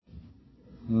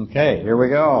Okay, here we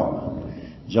go.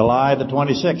 July the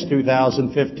 26th,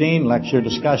 2015, lecture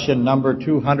discussion number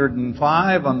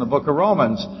 205 on the book of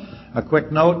Romans. A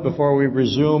quick note before we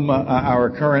resume our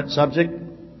current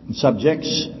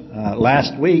subjects.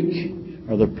 Last week,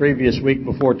 or the previous week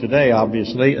before today,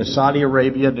 obviously, Saudi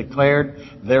Arabia declared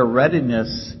their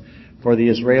readiness for the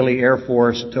Israeli Air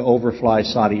Force to overfly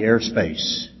Saudi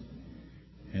airspace.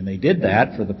 And they did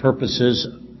that for the purposes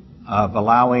of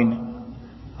allowing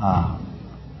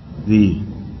the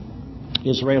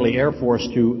Israeli Air Force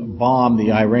to bomb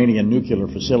the Iranian nuclear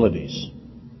facilities.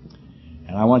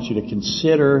 And I want you to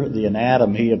consider the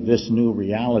anatomy of this new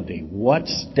reality. What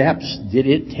steps did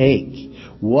it take?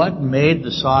 What made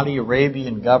the Saudi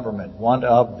Arabian government one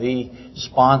of the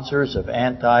sponsors of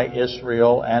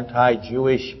anti-Israel,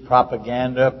 anti-Jewish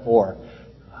propaganda for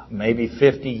maybe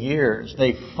 50 years?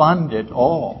 They fund it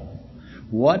all.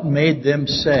 What made them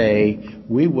say,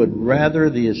 we would rather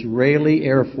the Israeli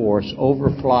Air Force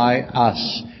overfly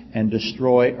us and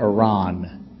destroy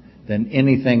Iran than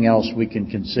anything else we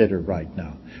can consider right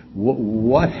now?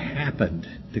 What happened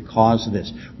to cause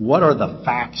this? What are the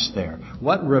facts there?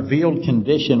 What revealed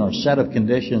condition or set of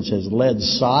conditions has led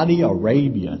Saudi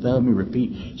Arabia, let me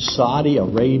repeat, Saudi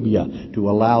Arabia, to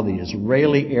allow the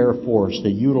Israeli Air Force to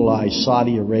utilize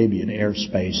Saudi Arabian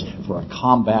airspace for a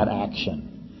combat action?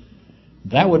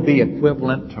 That would be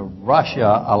equivalent to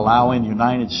Russia allowing the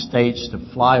United States to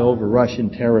fly over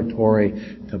Russian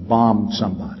territory to bomb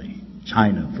somebody,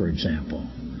 China, for example.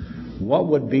 What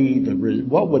would make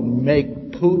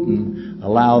Putin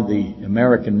allow the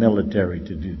American military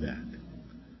to do that?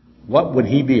 What would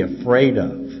he be afraid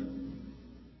of?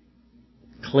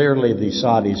 Clearly, the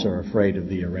Saudis are afraid of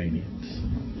the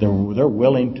Iranians. They're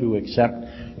willing to accept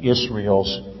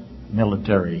Israel's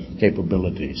military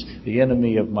capabilities. The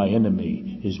enemy of my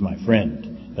enemy is my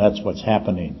friend. That's what's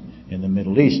happening in the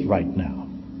Middle East right now.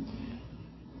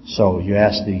 So you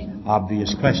ask the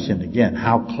obvious question again,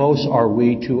 how close are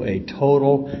we to a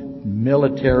total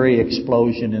military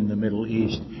explosion in the Middle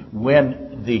East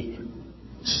when the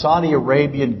Saudi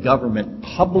Arabian government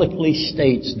publicly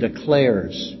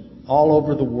declares all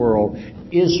over the world,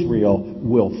 Israel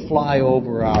will fly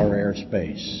over our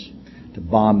airspace to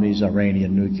bomb these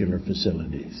Iranian nuclear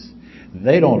facilities?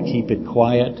 They don't keep it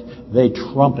quiet, they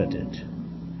trumpet it.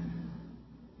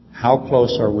 How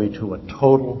close are we to a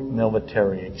total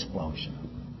military explosion?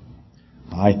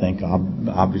 I think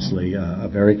obviously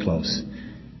very close.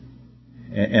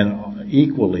 And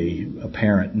equally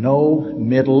apparent, no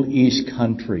Middle East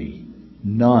country,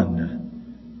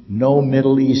 no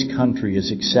Middle East country is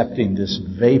accepting this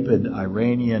vapid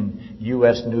Iranian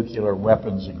U.S. nuclear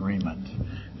weapons agreement.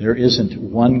 There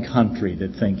isn't one country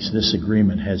that thinks this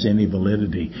agreement has any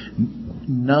validity.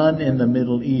 None in the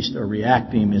Middle East are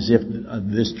reacting as if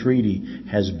this treaty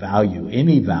has value,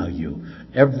 any value.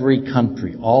 Every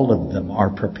country, all of them,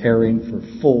 are preparing for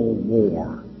full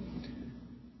war.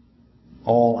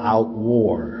 All-out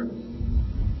war.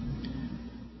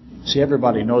 See,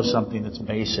 everybody knows something that's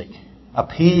basic.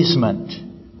 Appeasement,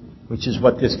 which is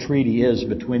what this treaty is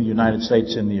between the United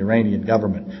States and the Iranian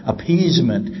government.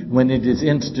 Appeasement, when it is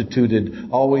instituted,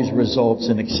 always results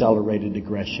in accelerated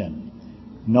aggression.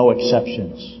 No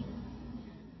exceptions.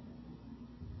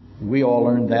 We all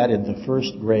learned that in the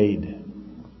first grade.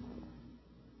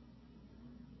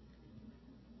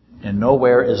 And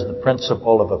nowhere is the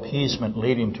principle of appeasement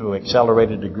leading to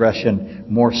accelerated aggression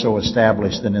more so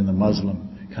established than in the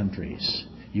Muslim countries.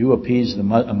 You appease a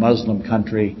Muslim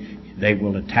country, they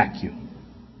will attack you.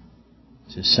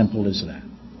 It's as simple as that.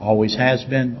 Always has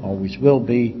been, always will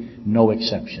be, no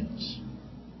exceptions.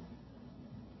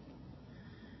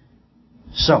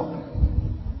 So,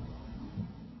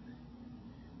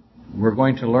 we're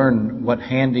going to learn what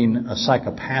handing a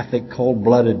psychopathic,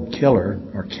 cold-blooded killer,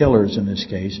 or killers in this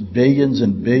case, billions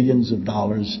and billions of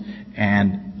dollars,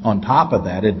 and on top of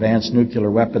that, advanced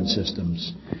nuclear weapon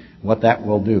systems, what that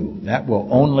will do. That will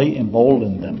only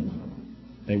embolden them.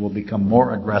 They will become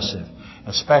more aggressive,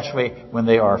 especially when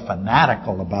they are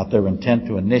fanatical about their intent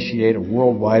to initiate a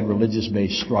worldwide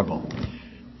religious-based struggle.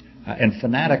 And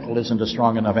fanatical isn't a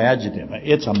strong enough adjective.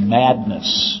 It's a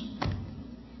madness.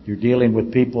 You're dealing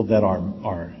with people that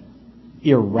are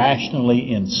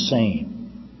irrationally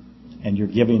insane, and you're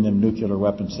giving them nuclear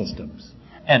weapon systems.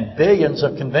 And billions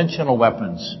of conventional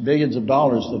weapons, billions of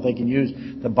dollars that they can use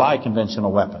to buy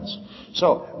conventional weapons.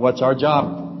 So, what's our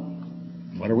job?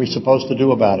 What are we supposed to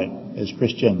do about it as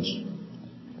Christians?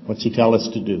 What's he tell us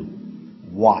to do?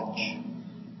 Watch.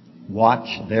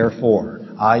 Watch, therefore,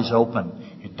 eyes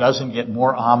open. It doesn't get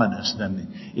more ominous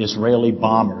than Israeli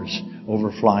bombers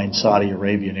overflying Saudi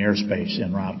Arabian airspace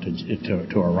en route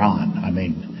to Iran. I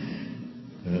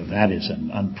mean, That is an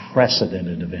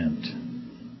unprecedented event.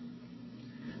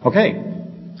 Okay,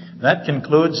 that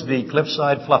concludes the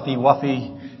Cliffside Fluffy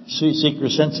Wuffy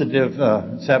seeker-sensitive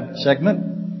segment.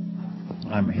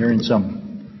 I'm hearing some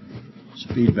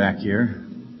feedback here.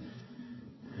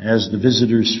 As the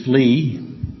visitors flee,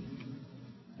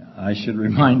 I should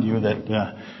remind you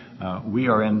that we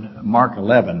are in Mark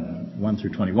 11, 1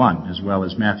 through 21, as well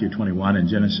as Matthew 21 and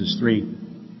Genesis 3,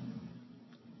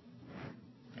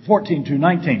 14 through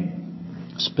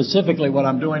 19. Specifically, what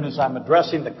I'm doing is I'm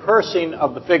addressing the cursing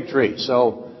of the fig tree.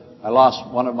 So I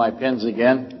lost one of my pens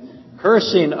again.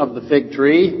 Cursing of the fig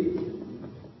tree.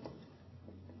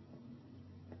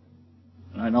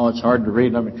 I know it's hard to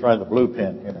read. Let me try the blue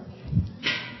pen here.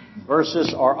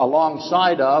 Verses are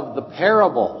alongside of the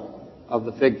parable of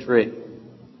the fig tree.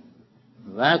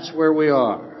 That's where we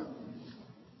are.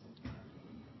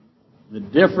 The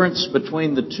difference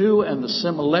between the two and the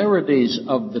similarities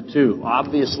of the two.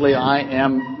 Obviously, I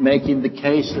am making the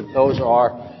case that those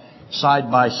are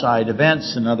side-by-side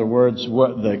events. In other words,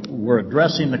 we're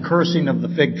addressing the cursing of the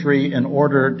fig tree in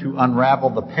order to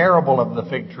unravel the parable of the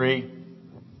fig tree,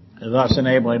 thus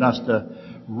enabling us to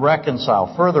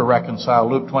further reconcile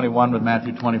Luke 21 with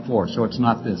Matthew 24. So it's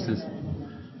not this.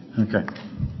 Okay.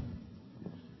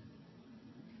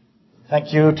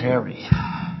 Thank you, Terry.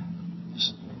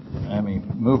 Let me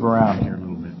move around here a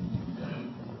little bit.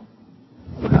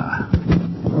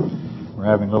 We're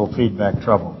having a little feedback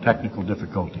trouble, technical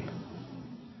difficulty.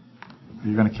 Are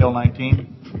you going to kill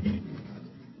 19?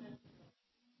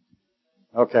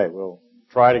 Okay, we'll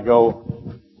try to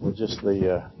go with just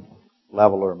the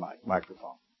leveler microphone.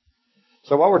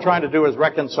 So what we're trying to do is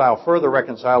further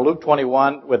reconcile Luke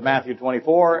 21 with Matthew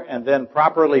 24, and then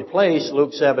properly place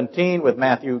Luke 17 with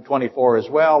Matthew 24 as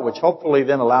well, which hopefully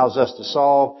then allows us to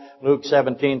solve Luke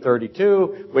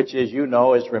 17:32, which, as you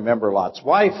know, is remember Lot's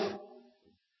wife,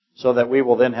 so that we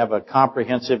will then have a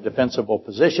comprehensive, defensible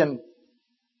position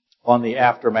on the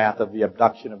aftermath of the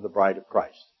abduction of the bride of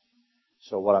Christ.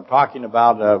 So what I'm talking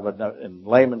about in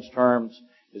layman's terms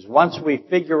is once we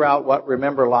figure out what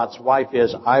remember Lot's wife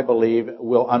is, I believe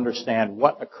we'll understand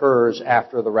what occurs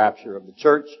after the rapture of the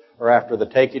church, or after the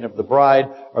taking of the bride,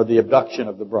 or the abduction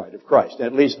of the bride of Christ.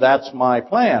 At least that's my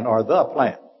plan, or the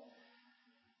plan.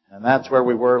 And that's where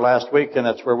we were last week, and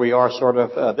that's where we are sort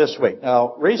of this week.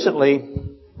 Now, recently,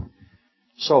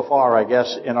 so far, I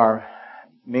guess, in our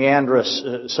meandrous,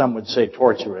 some would say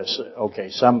tortuous,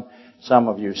 some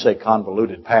of you say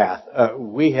convoluted path,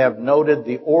 we have noted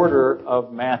the order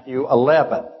of Matthew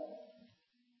 11.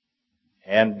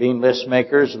 And being list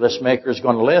makers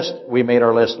going to list, we made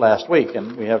our list last week,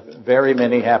 and we have very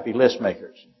many happy list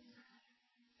makers.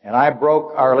 And I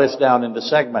broke our list down into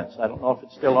segments. I don't know if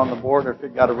it's still on the board or if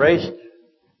it got erased.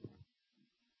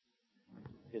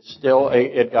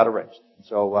 It got erased.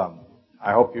 So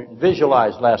I hope you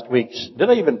visualized last week's.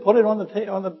 Did I even put it on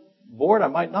the board? I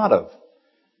might not have.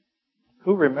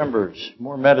 Who remembers?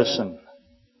 More medicine.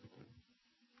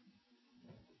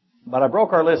 But I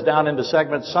broke our list down into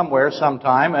segments somewhere,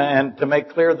 sometime, and to make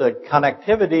clear the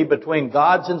connectivity between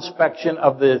God's inspection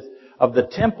of the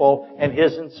temple and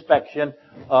His inspection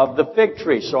of the fig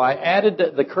tree. So I added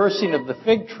the cursing of the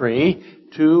fig tree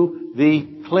to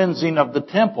the cleansing of the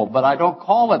temple. But I don't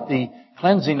call it the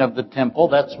cleansing of the temple.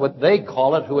 That's what they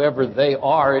call it, whoever they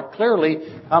are. It clearly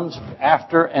comes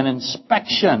after an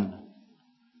inspection.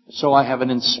 So I have an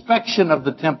inspection of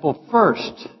the temple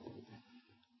first.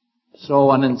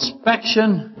 So an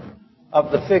inspection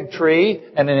of the fig tree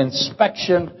and an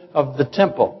inspection of the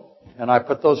temple. And I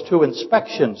put those two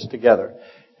inspections together.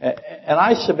 And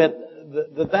I submit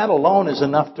that alone is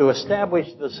enough to establish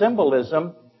the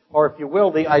symbolism, or if you will,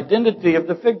 the identity of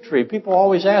the fig tree. People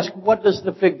always ask, what does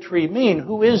the fig tree mean?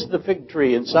 Who is the fig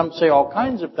tree? And some say all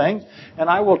kinds of things. And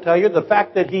I will tell you the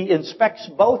fact that He inspects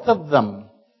both of them.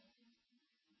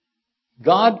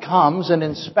 God comes and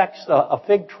inspects a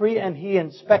fig tree, and He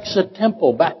inspects a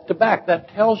temple back to back. That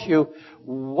tells you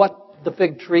what the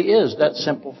fig tree is, that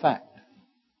simple fact.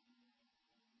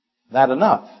 That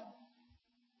enough.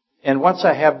 And once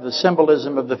I have the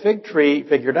symbolism of the fig tree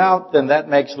figured out, then that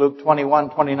makes Luke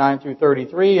 21, 29 through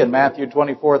 33, and Matthew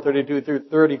 24, 32 through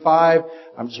 35.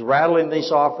 I'm just rattling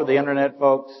these off for the internet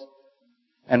folks.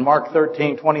 And Mark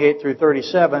 13, 28 through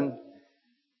 37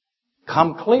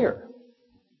 come clear.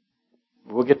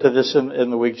 We'll get to this in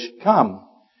the weeks to come.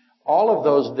 All of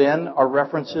those then are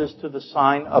references to the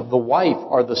sign of the wife,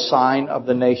 or the sign of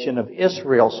the nation of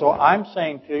Israel. So I'm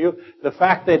saying to you, the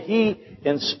fact that He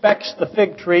inspects the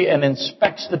fig tree and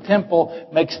inspects the temple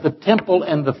makes the temple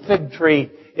and the fig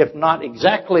tree, if not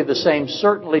exactly the same,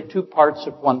 certainly two parts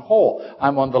of one whole.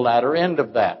 I'm on the latter end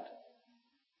of that.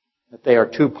 that they are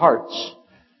two parts.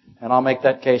 And I'll make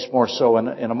that case more so in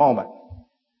a moment.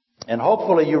 And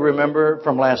hopefully you remember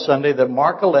from last Sunday that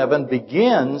Mark 11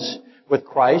 begins with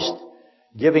Christ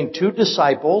giving two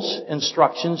disciples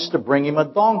instructions to bring him a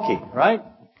donkey, right?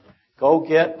 Go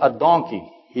get a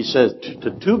donkey. He says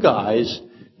to two guys,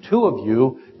 two of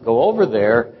you, go over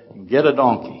there and get a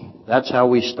donkey. That's how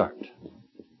we start.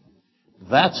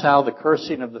 That's how the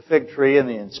cursing of the fig tree and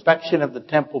the inspection of the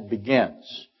temple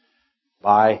begins.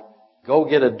 By, go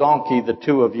get a donkey, the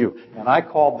two of you. And I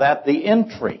call that the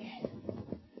entry.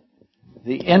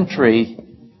 The entry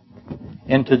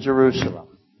into Jerusalem.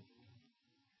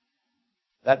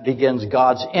 That begins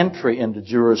God's entry into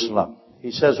Jerusalem. He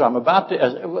says, I'm about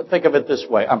to, think of it this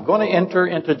way. I'm going to enter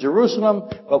into Jerusalem,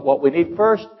 but what we need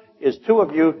first is two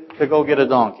of you to go get a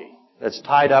donkey that's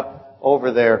tied up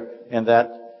over there in that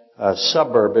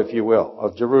suburb, if you will,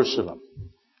 of Jerusalem.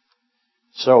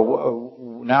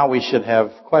 So now we should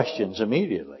have questions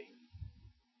immediately.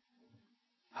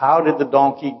 How did the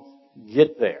donkey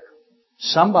get there?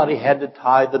 Somebody had to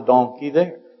tie the donkey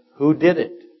there. Who did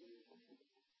it?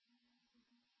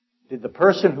 Did the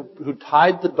person who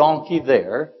tied the donkey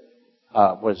there,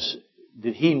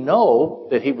 did he know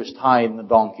that he was tying the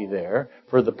donkey there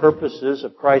for the purposes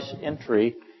of Christ's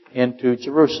entry into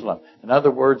Jerusalem? In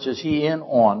other words, is he in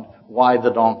on why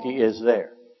the donkey is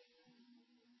there?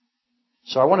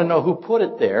 So I want to know who put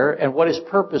it there and what his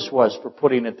purpose was for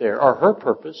putting it there, or her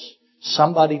purpose.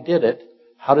 Somebody did it.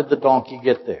 How did the donkey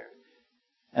get there?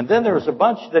 And then there was a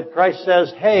bunch that Christ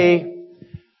says, hey,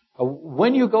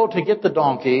 when you go to get the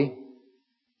donkey,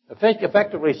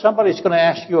 effectively somebody's going to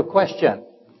ask you a question.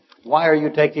 Why are you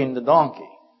taking the donkey?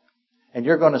 And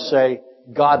you're going to say,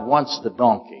 God wants the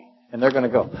donkey. And they're going to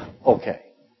go, okay.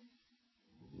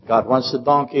 God wants the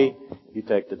donkey, you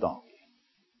take the donkey.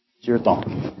 It's your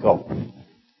donkey. Go.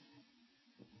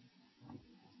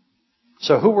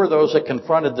 So who were those that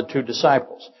confronted the two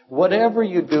disciples? Whatever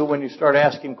you do when you start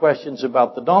asking questions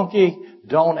about the donkey,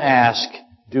 don't ask,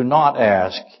 do not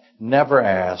ask, never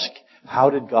ask, how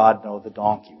did God know the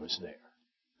donkey was there?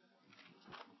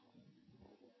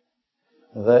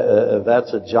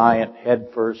 That's a giant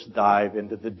headfirst dive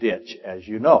into the ditch, as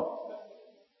you know.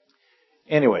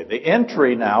 Anyway, the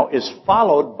entry now is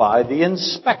followed by the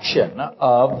inspection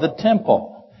of the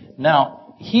temple.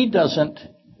 Now, he doesn't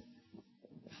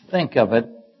think of it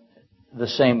the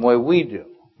same way we do.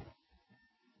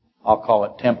 I'll call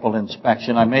it temple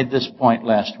inspection. I made this point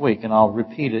last week, and I'll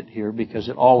repeat it here because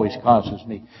it always causes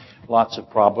me lots of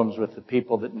problems with the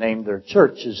people that name their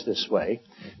churches this way.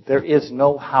 There is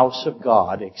no house of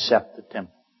God except the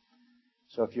temple.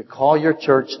 So if you call your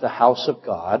church the house of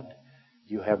God,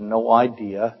 you have no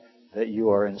idea that you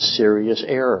are in serious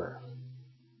error.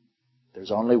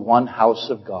 There's only one house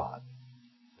of God.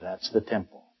 That's the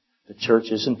temple. The church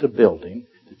isn't a building.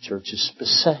 The church is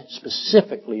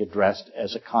specifically addressed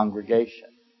as a congregation,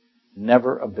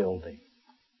 never a building.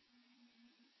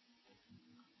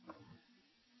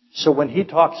 So when he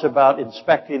talks about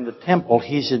inspecting the temple,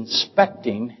 he's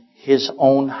inspecting his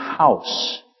own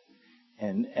house.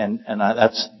 And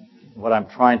that's what I'm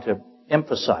trying to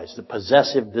emphasize, the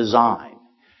possessive design.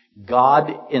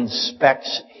 God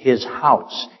inspects his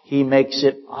house. He makes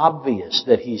it obvious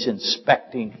that he's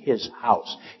inspecting his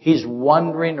house. He's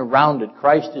wandering around it.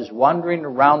 Christ is wandering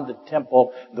around the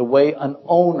temple the way an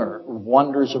owner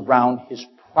wanders around his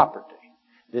property.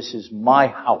 This is my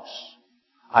house.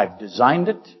 I've designed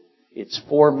it. It's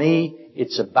for me.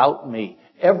 It's about me.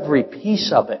 Every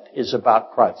piece of it is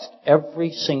about Christ.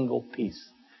 Every single piece.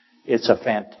 It's a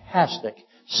fantastic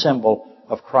symbol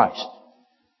of Christ.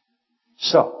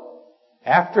 So,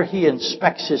 after he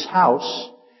inspects his house,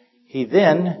 he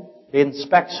then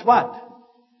inspects what?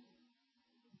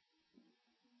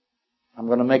 I'm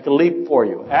going to make a leap for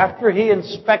you. After he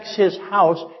inspects his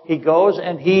house, he goes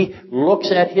and he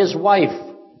looks at his wife.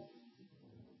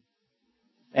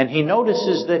 And he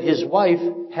notices that his wife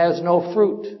has no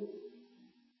fruit.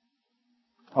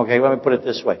 Okay, let me put it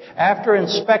this way. After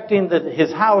inspecting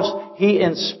his house, he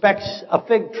inspects a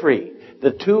fig tree.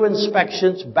 The two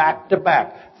inspections back to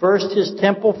back. First his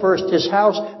temple, first his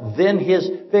house, then his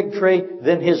fig tree,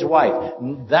 then his wife.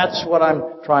 That's what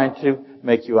I'm trying to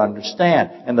make you understand.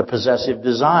 And the possessive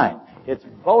design. It's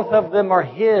both of them are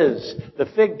his. The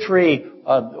fig tree,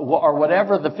 or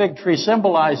whatever the fig tree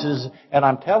symbolizes. And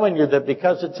I'm telling you that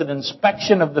because it's an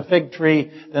inspection of the fig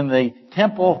tree, then the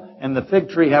temple and the fig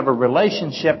tree have a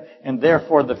relationship, and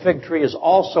therefore the fig tree is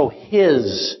also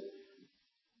his.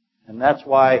 And that's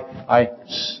why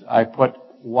I put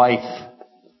wife,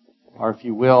 or if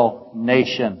you will,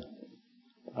 nation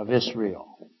of Israel.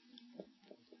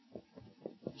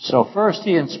 So first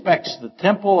he inspects the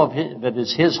temple that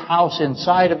is his house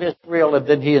inside of Israel, and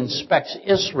then he inspects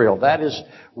Israel. That is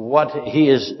what he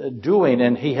is doing,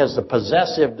 and he has the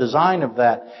possessive design of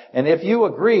that. And if you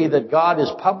agree that God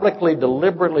is publicly,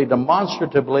 deliberately,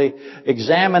 demonstratively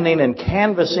examining and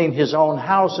canvassing his own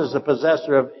house as the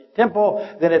possessor of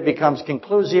temple, then it becomes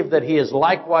conclusive that he is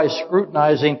likewise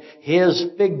scrutinizing his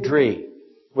fig tree,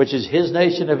 which is his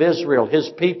nation of Israel, his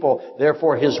people,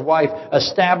 therefore his wife,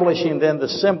 establishing then the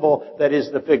symbol that is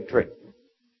the fig tree.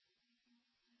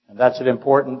 And that's an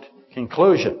important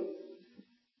conclusion.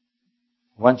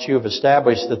 Once you've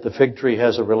established that the fig tree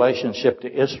has a relationship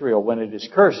to Israel when it is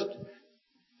cursed,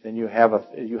 then you have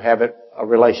a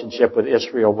relationship with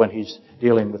Israel when he's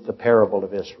dealing with the parable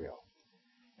of Israel.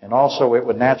 And also it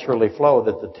would naturally flow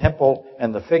that the temple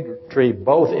and the fig tree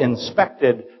both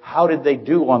inspected. How did they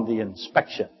do on the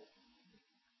inspection?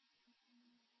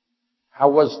 How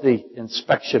was the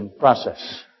inspection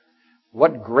process?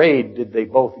 What grade did they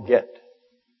both get?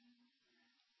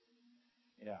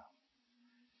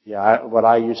 What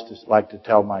I used to like to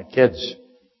tell my kids,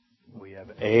 we have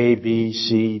A, B,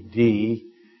 C, D.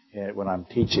 When I'm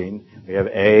teaching, we have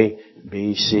A,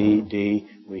 B, C, D.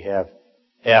 We have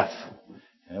F.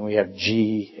 And then we have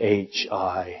G, H,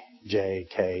 I, J,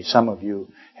 K. Some of you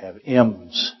have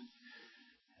M's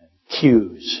and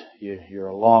Q's. You're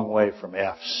a long way from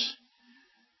F's.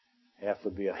 F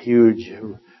would be a huge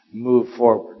move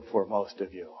forward for most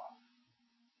of you.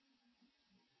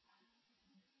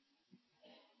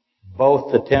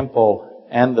 Both the temple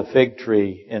and the fig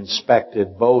tree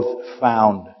inspected, both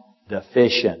found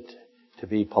deficient, to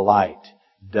be polite,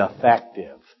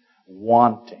 defective,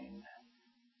 wanting,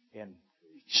 in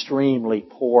extremely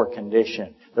poor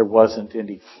condition. There wasn't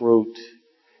any fruit.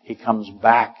 He comes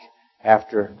back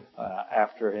after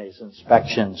his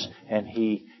inspections, and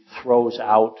he throws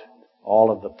out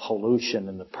all of the pollution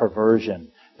and the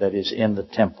perversion that is in the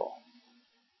temple.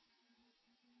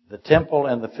 The temple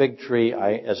and the fig tree,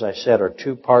 as I said, are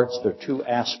two parts. They're two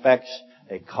aspects,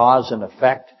 a cause and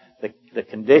effect. The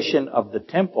condition of the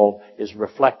temple is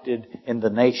reflected in the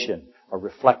nation, or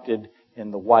reflected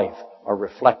in the wife, or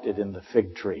reflected in the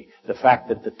fig tree. The fact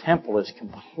that the temple is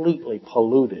completely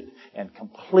polluted and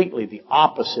completely the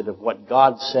opposite of what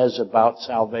God says about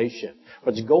salvation.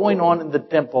 What's going on in the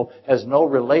temple has no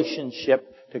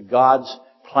relationship to God's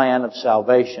plan of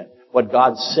salvation. What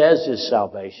God says is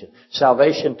salvation.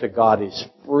 Salvation to God is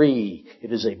free.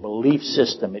 It is a belief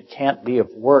system. It can't be of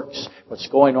works. What's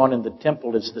going on in the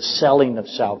temple is the selling of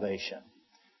salvation.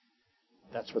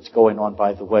 That's what's going on,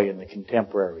 by the way, in the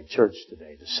contemporary church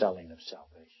today, the selling of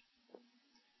salvation.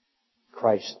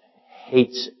 Christ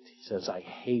hates it. He says, I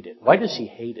hate it. Why does he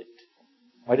hate it?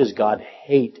 Why does God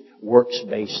hate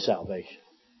works-based salvation?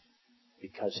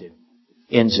 Because it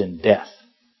ends in death.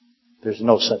 There's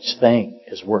no such thing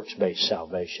as works-based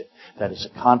salvation. That is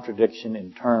a contradiction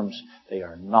in terms. They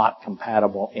are not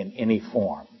compatible in any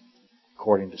form,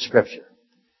 according to Scripture.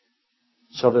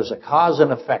 So there's a cause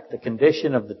and effect. The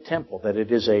condition of the temple, that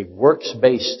it is a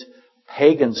works-based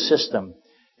pagan system,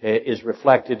 is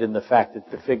reflected in the fact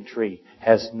that the fig tree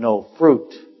has no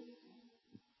fruit.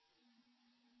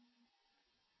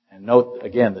 And note,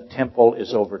 again, the temple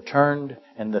is overturned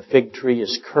and the fig tree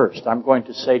is cursed. I'm going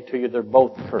to say to you, they're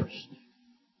both cursed.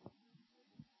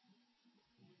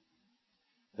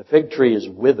 The fig tree is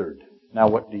withered. Now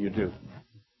what do you do?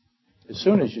 As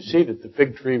soon as you see that the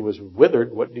fig tree was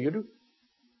withered, what do you do?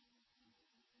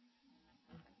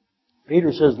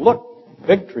 Peter says, look,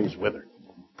 fig tree's withered.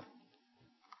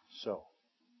 So,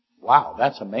 wow,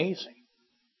 that's amazing.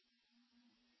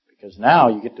 Because now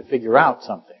you get to figure out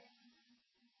something.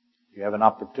 You have an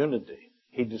opportunity.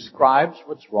 He describes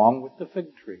what's wrong with the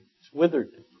fig tree. It's withered.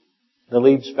 The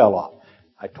leaves fell off.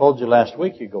 I told you last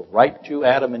week you go right to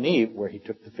Adam and Eve where he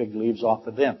took the fig leaves off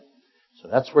of them. So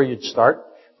that's where you'd start.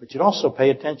 But you'd also pay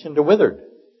attention to withered.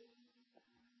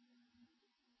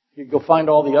 You'd go find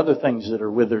all the other things that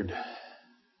are withered.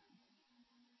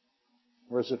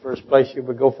 Where's the first place you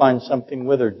would go find something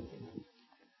withered?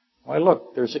 Why,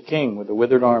 look, there's a king with a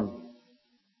withered arm.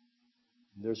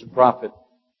 There's a prophet.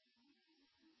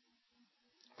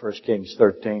 1 Kings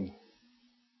 13.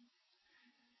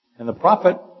 And the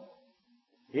prophet,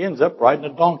 he ends up riding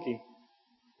a donkey.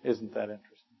 Isn't that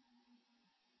interesting?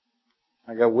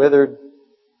 I got withered.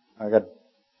 I got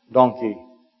donkey.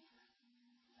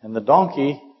 And the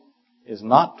donkey is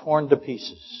not torn to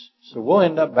pieces. So we'll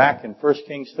end up back in 1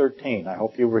 Kings 13. I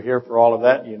hope you were here for all of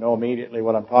that. You know immediately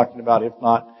what I'm talking about. If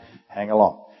not, hang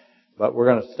along. But we're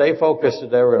going to stay focused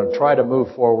today. We're going to try to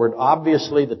move forward.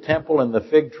 Obviously, the temple and the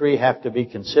fig tree have to be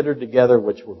considered together,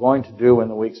 which we're going to do in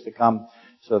the weeks to come.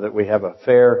 so that we have a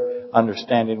fair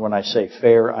understanding. When I say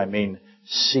fair, I mean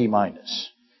C-.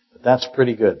 But that's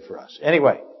pretty good for us.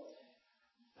 Anyway,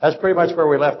 that's pretty much where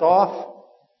we left off.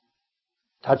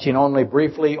 Touching only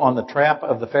briefly on the trap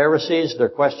of the Pharisees. Their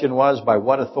question was, by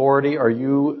what authority are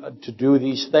you to do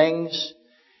these things?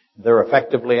 They're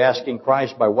effectively asking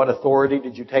Christ, by what authority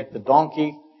did you take the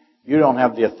donkey? You don't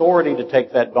have the authority to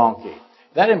take that donkey.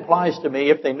 That implies to me,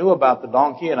 if they knew about the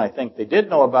donkey, and I think they did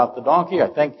know about the donkey,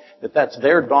 I think that that's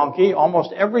their donkey.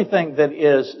 Almost everything that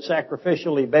is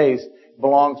sacrificially based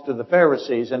belongs to the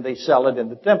Pharisees, and they sell it in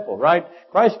the temple, right?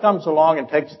 Christ comes along and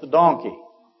takes the donkey.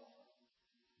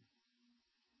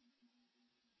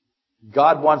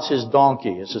 God wants his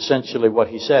donkey, is essentially what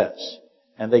he says.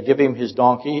 And they give him his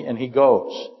donkey, and he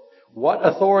goes. What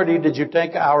authority did you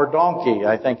take our donkey?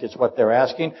 I think is what they're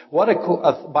asking.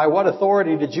 By what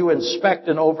authority did you inspect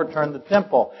and overturn the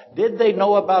temple? Did they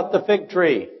know about the fig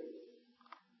tree?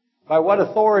 By what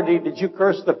authority did you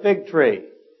curse the fig tree?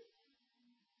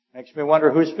 Makes me wonder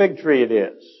whose fig tree it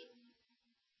is.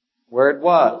 Where it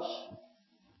was.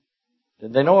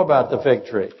 Did they know about the fig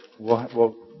tree?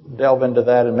 We'll delve into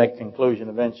that and make a conclusion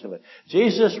eventually.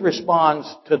 Jesus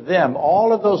responds to them,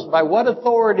 all of those, by what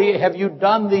authority have you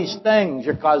done these things?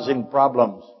 You're causing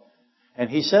problems. And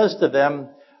he says to them,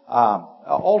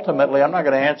 ultimately, I'm not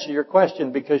going to answer your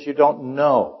question because you don't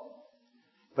know.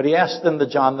 But he asked them the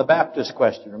John the Baptist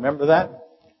question. Remember that?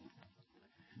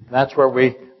 That's where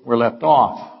we were left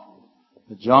off.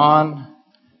 The John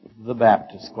the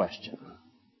Baptist question.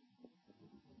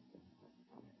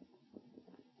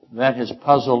 That has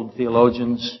puzzled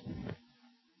theologians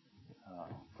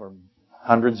for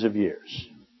hundreds of years.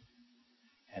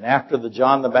 And after the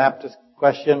John the Baptist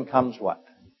question comes what?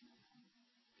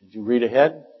 Did you read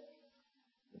ahead?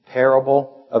 The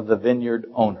parable of the vineyard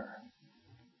owner.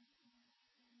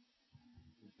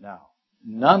 Now,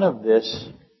 none of this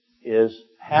is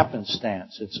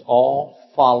happenstance. It's all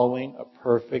following a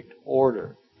perfect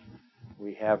order.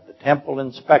 We have the temple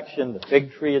inspection, the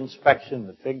fig tree inspection,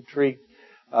 the fig tree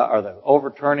or the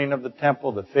overturning of the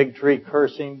temple, the fig tree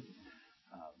cursing,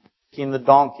 taking the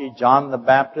donkey, John the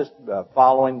Baptist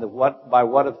following by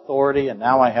what authority, and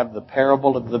now I have the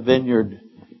parable of the vineyard.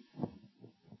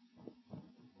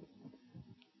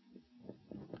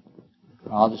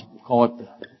 I'll just call it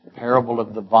the parable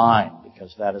of the vine,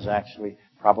 because that is actually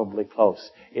probably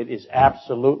close. It is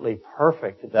absolutely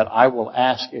perfect that that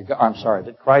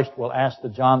Christ will ask the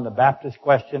John the Baptist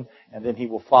question, and then he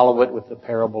will follow it with the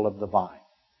parable of the vine.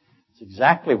 It's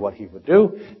exactly what he would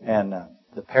do, and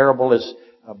the parable is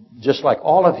just like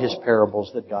all of his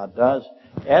parables that God does.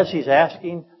 As he's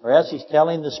asking, or as he's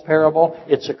telling this parable,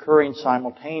 it's occurring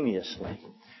simultaneously.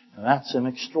 And that's an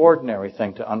extraordinary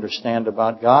thing to understand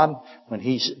about God. When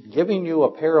he's giving you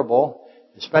a parable,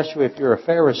 especially if you're a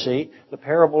Pharisee, the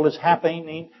parable is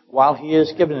happening while he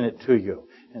is giving it to you.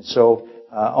 And so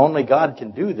only God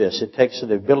can do this. It takes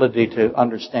the ability to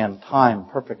understand time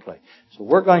perfectly. So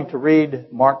we're going to read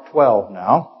Mark 12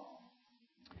 now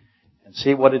and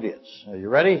see what it is. Are you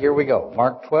ready? Here we go.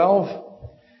 Mark 12.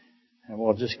 And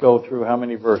we'll just go through how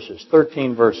many verses?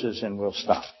 13 verses, and we'll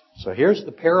stop. So here's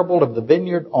the parable of the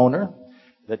vineyard owner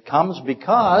that comes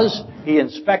because he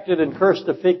inspected and cursed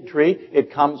the fig tree.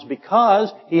 It comes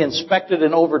because he inspected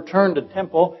and overturned a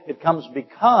temple. It comes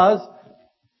because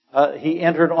he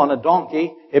entered on a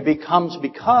donkey. It becomes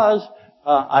because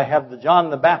I have the John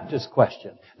the Baptist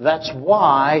question. That's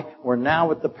why we're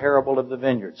now at the parable of the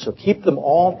vineyard. So keep them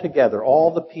all together,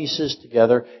 all the pieces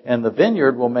together, and the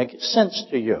vineyard will make sense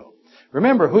to you.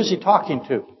 Remember, who's he talking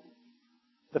to?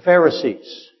 The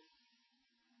Pharisees.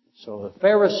 So the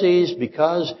Pharisees,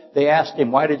 because they asked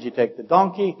him, why did you take the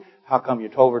donkey? How come you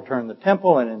overturned the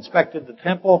temple and inspected the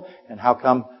temple? And how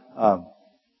come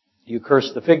you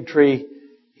cursed the fig tree?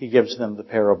 He gives them the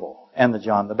parable and the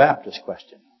John the Baptist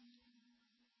question.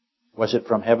 Was it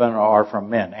from heaven or from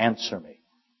men? Answer me.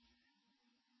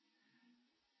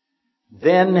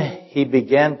 Then he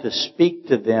began to speak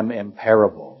to them in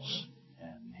parables.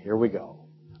 And here we go.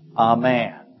 A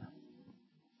man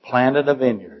planted a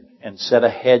vineyard and set a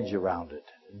hedge around it,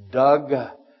 dug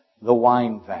the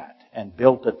wine vat and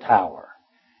built a tower.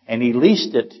 And he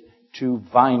leased it to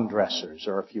vine dressers,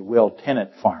 or if you will,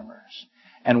 tenant farmers,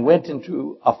 and went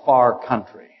into a far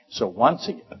country. So once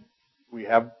again, we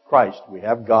have Christ, we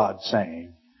have God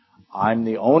saying, I'm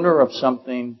the owner of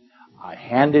something, I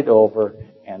hand it over,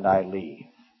 and I leave.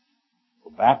 Go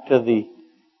back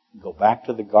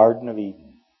to the Garden of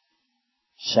Eden.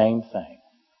 Same thing.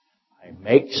 I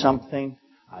make something,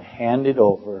 I hand it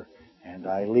over, and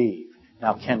I leave.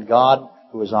 Now, can God,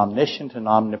 who is omniscient and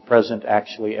omnipresent,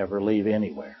 actually ever leave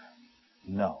anywhere?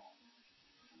 No.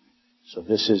 So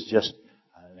this is just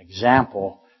an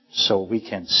example so we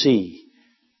can see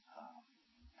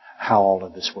how all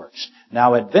of this works.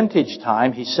 Now at vintage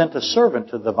time, he sent a servant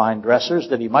to the vine dressers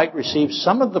that he might receive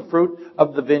some of the fruit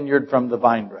of the vineyard from the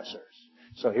vine dressers.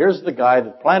 So here's the guy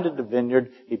that planted the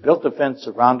vineyard. He built a fence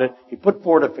around it. He put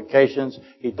fortifications.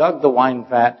 He dug the wine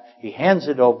vat. He hands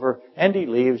it over and he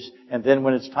leaves. And then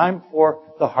when it's time for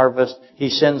the harvest, he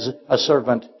sends a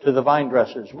servant to the vine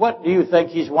dressers. What do you think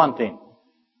he's wanting?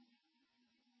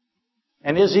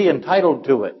 And is he entitled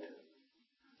to it?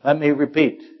 Let me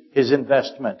repeat his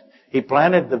investment. He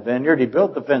planted the vineyard, he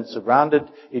built the fence around it,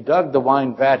 he dug the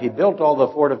wine vat, he built all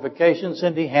the fortifications,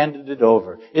 and he handed it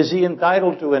over. Is he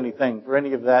entitled to anything for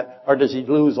any of that, or does he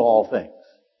lose all things?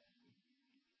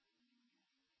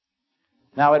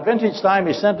 Now at vintage time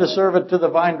he sent a servant to the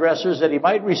vine dressers that he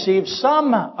might receive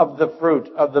some of the fruit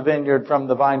of the vineyard from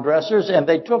the vine dressers, and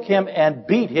they took him and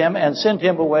beat him and sent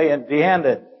him away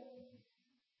empty-handed.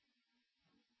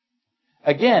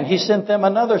 Again, he sent them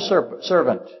another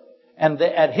servant. And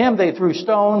at him they threw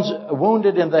stones,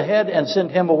 wounded in the head, and sent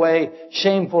him away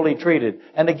shamefully treated.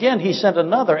 And again he sent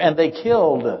another, and they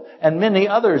killed, and many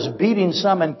others, beating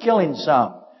some and killing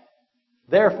some.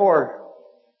 Therefore,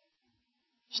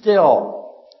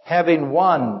 still having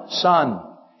one son,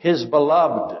 his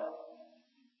beloved.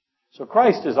 So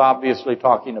Christ is obviously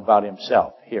talking about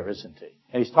himself here, isn't he?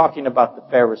 And he's talking about the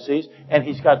Pharisees, and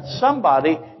he's got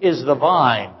somebody is the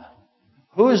vine.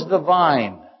 Who's the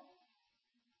vine?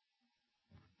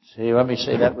 See, let me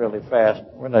say that really fast.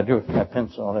 What did I do with my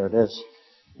pencil? There it is.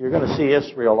 You're going to see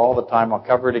Israel all the time. I'll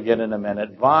cover it again in a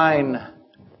minute. Vine,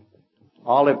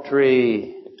 olive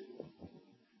tree,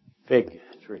 fig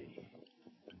tree.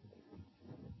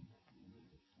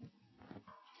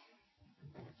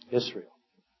 Israel.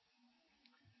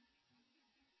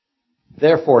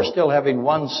 Therefore, still having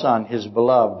one son, his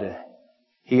beloved,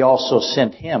 he also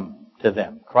sent him to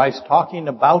them. Christ talking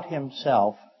about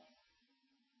himself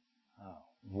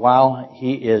while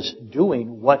he is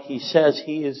doing what he says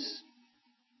he is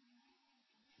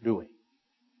doing.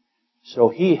 So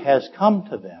he has come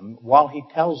to them while he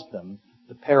tells them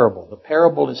the parable. The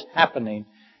parable is happening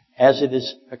as it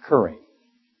is occurring.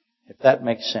 If that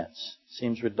makes sense.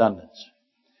 Seems redundant.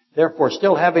 Therefore,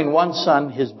 still having one son,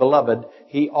 his beloved,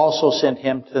 he also sent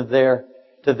him to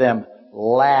them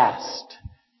last,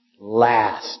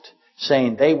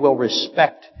 saying, they will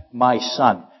respect my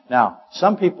son. Now,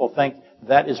 some people think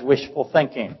that is wishful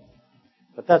thinking.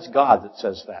 But that's God that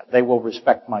says that. They will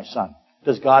respect my son.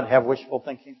 Does God have wishful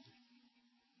thinking?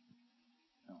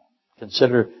 No.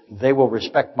 Consider they will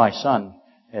respect my son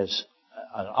as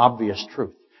an obvious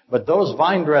truth. But those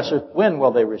vine dressers, when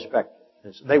will they respect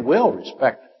this? They will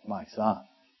respect my son.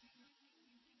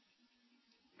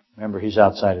 Remember, he's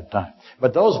outside of time.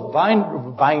 But those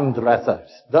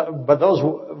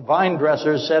vine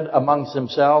dressers said amongst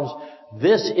themselves,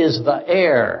 this is the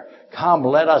heir. Come,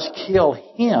 let us kill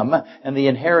him, and the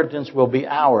inheritance will be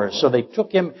ours. So they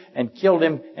took him and killed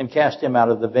him and cast him out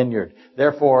of the vineyard.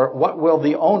 Therefore, what will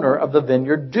the owner of the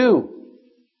vineyard do?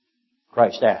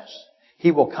 Christ asks.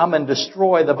 He will come and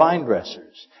destroy the vine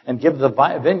dressers and give the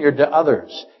vineyard to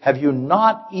others. Have you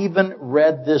not even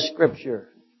read this scripture?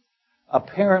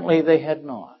 Apparently they had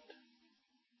not.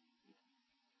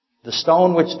 The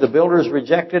stone which the builders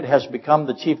rejected has become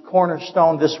the chief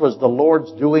cornerstone. This was the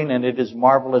Lord's doing, and it is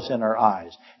marvelous in our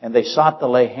eyes. And they sought to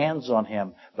lay hands on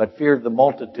him, but feared the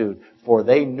multitude, for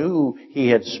they knew he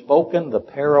had spoken the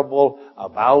parable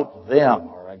about them,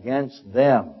 or against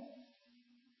them.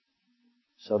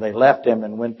 So they left him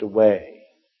and went away.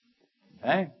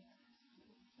 Okay?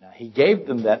 Now he gave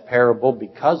them that parable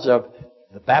because of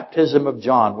the baptism of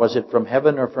John. Was it from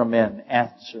heaven or from men?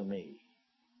 Answer me.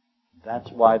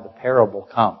 That's why the parable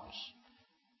comes.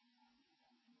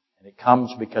 And it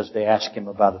comes because they ask him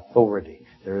about authority.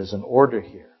 There is an order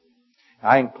here.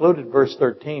 I included verse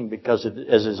 13 because,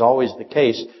 as is always the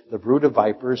case, the brood of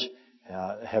vipers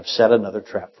have set another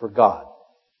trap for God.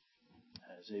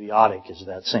 As idiotic as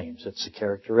that seems, it's a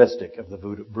characteristic of the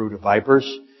brood of vipers.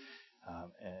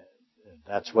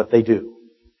 That's what they do.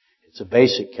 It's a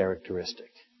basic characteristic.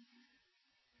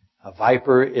 A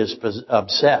viper is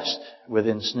obsessed with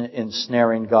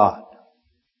ensnaring God.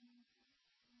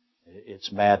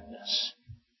 It's madness.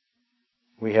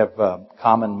 We have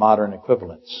common modern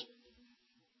equivalents.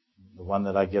 The one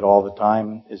that I get all the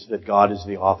time is that God is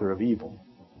the author of evil.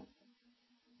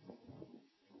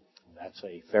 That's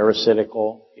a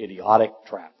pharisaical, idiotic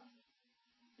trap.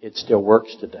 It still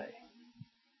works today.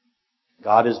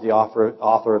 God is the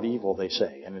author of evil, they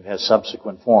say, and it has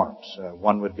subsequent forms.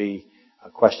 One would be a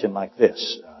question like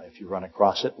this, if you run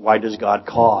across it. Why does God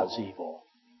cause evil?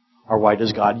 Or why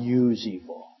does God use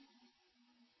evil?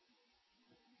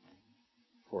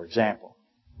 For example,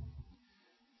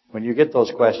 when you get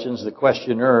those questions, the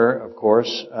questioner, of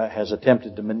course, has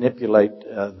attempted to manipulate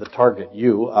the target,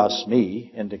 you, us,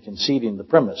 me, into conceding the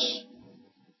premise.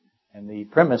 And the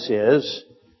premise is,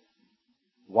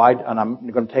 why, and I'm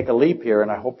going to take a leap here,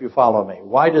 and I hope you follow me.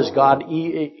 Why does God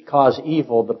cause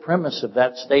evil? The premise of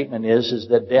that statement is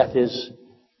that death is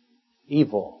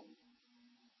evil.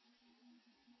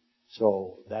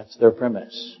 So that's their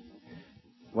premise.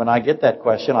 When I get that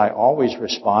question, I always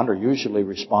respond, or usually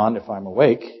respond if I'm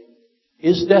awake,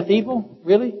 is death evil?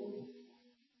 Really?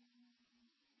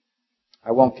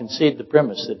 I won't concede the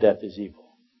premise that death is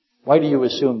evil. Why do you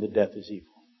assume that death is evil?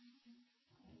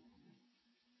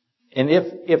 And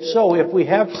if so, if we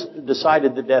have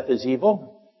decided that death is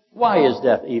evil, why is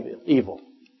death evil?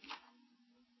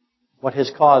 What has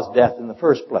caused death in the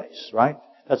first place, right?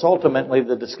 That's ultimately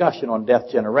the discussion on death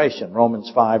generation.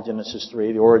 Romans 5, Genesis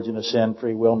 3, the origin of sin,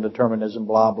 free will and determinism,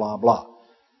 blah, blah, blah.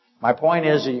 My point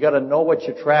is that you got to know what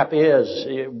your trap is.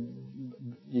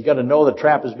 You got to know the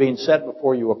trap is being set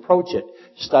before you approach it.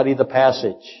 Study the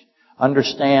passage.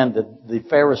 Understand that the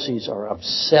Pharisees are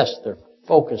obsessed. They're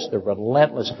focused. They're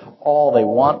relentless. All they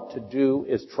want to do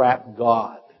is trap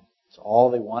God. That's all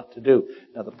they want to do.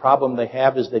 Now the problem they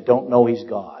have is they don't know He's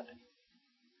God.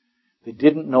 They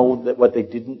didn't know that what they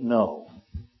didn't know.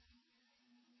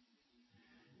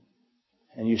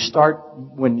 And you start,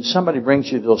 when somebody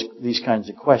brings you these kinds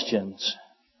of questions,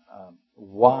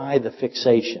 why the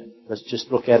fixation? Let's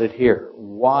just look at it here.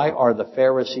 Why are the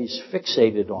Pharisees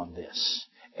fixated on this?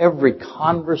 Every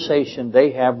conversation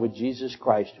they have with Jesus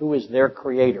Christ, who is their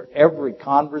creator, every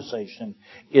conversation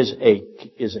is a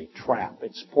trap.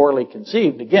 It's poorly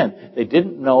conceived. Again, they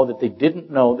didn't know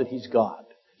that He's God.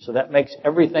 So that makes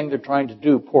everything they're trying to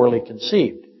do poorly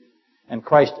conceived. And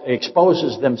Christ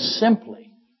exposes them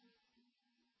simply.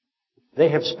 They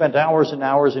have spent hours and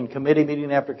hours in committee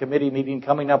meeting after committee meeting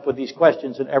coming up with these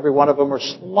questions, and every one of them are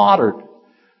slaughtered.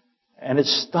 And it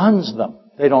stuns them.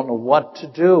 They don't know what to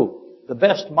do. The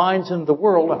best minds in the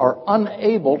world are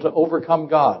unable to overcome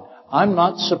God. I'm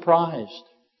not surprised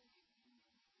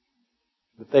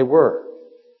that they were.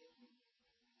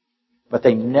 But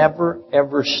they never,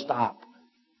 ever stop.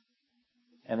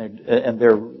 And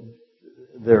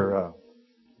their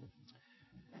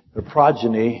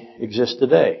progeny exists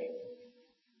today.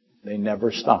 They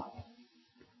never stop.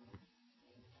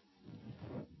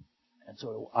 And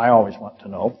so I always want to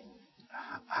know,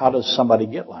 how does somebody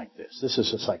get like this? This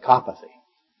is a psychopathy.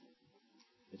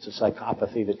 It's a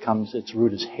psychopathy that comes, its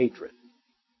root is hatred.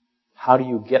 How do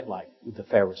you get like the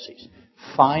Pharisees?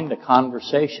 Find a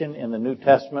conversation in the New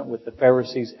Testament with the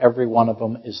Pharisees. Every one of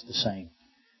them is the same.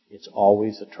 It's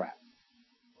always a trap.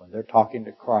 When they're talking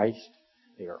to Christ,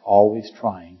 they are always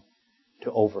trying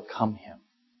to overcome Him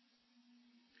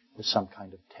with some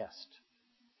kind of test.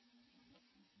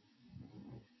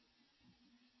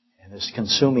 And this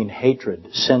consuming hatred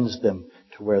sends them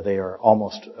to where they are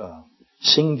almost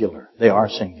singular. They are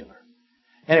singular.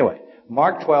 Anyway,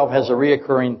 Mark 12 has a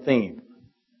reoccurring theme.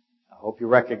 I hope you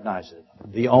recognize it.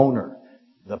 The owner,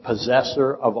 the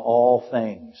possessor of all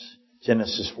things.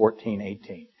 Genesis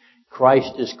 14:18.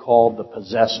 Christ is called the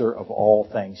possessor of all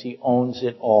things. He owns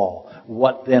it all.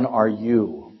 What then are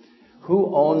you?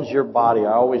 Who owns your body?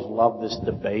 I always love this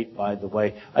debate, by the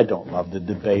way. I don't love the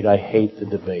debate. I hate the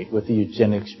debate with the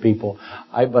eugenics people.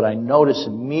 But I notice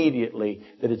immediately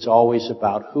that it's always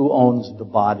about who owns the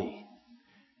body.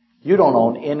 You don't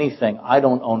own anything. I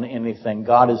don't own anything.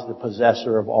 God is the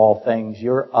possessor of all things.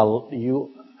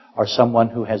 You are someone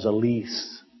who has a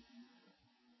lease.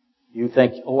 You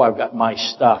think, oh, I've got my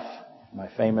stuff. My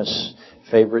famous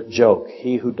favorite joke.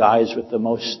 He who dies with the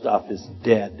most stuff is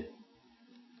dead.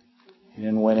 You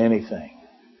didn't win anything.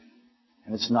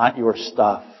 And it's not your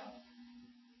stuff.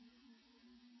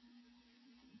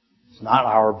 It's not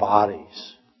our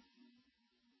bodies.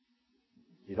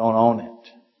 You don't own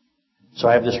it. So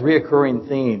I have this reoccurring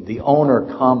theme. The owner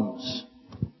comes.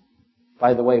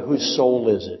 By the way, whose soul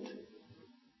is it?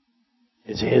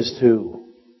 It's His too.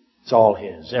 It's all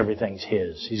His. Everything's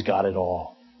His. He's got it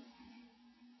all.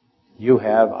 You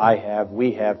have, I have,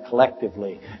 we have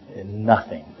collectively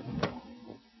nothing.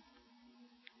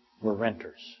 We're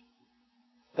renters.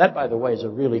 That, by the way, is a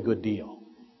really good deal.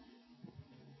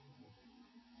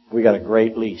 We got a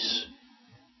great lease.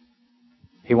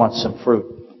 He wants some fruit.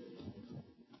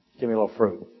 Give me a little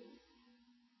fruit.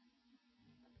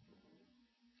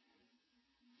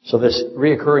 So this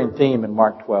reoccurring theme in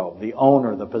Mark 12, the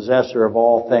owner, the possessor of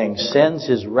all things, sends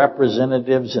His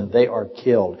representatives and they are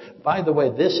killed. By the way,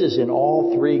 this is in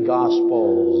all three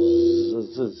Gospels.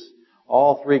 This is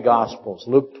All three Gospels.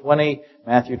 Luke 20,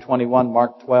 Matthew 21,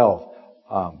 Mark 12.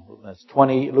 That's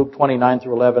 20, Luke 29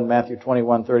 through 11, Matthew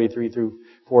 21, 33 through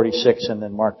 46, and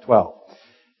then Mark 12.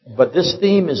 But this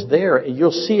theme is there.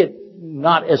 You'll see it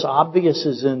not as obvious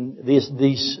as in this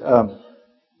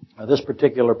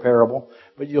particular parable,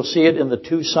 but you'll see it in the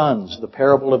two sons, the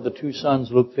parable of the two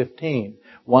sons, Luke 15.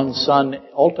 One son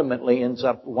ultimately ends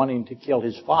up wanting to kill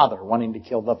his father, wanting to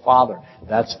kill the father.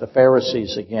 That's the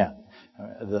Pharisees again.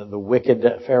 The wicked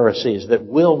Pharisees that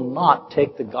will not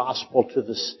take the gospel to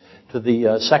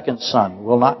the second son,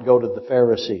 will not go to the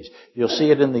Pharisees. You'll see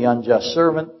it in the unjust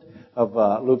servant of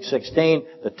Luke 16,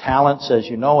 the talents, as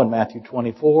you know, in Matthew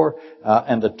 24,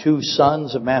 and the two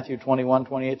sons of Matthew 21,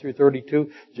 28 through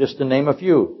 32, just to name a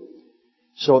few.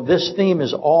 So this theme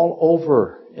is all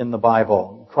over in the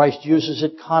Bible. Christ uses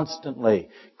it constantly.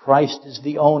 Christ is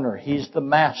the owner. He's the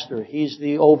master. He's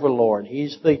the overlord.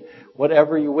 He's the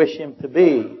whatever you wish him to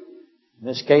be. In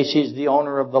this case, he's the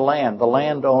owner of the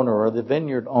landowner or the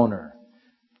vineyard owner.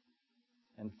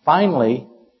 And finally,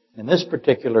 in this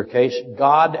particular case,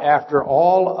 God, after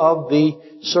all of the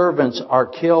servants are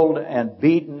killed and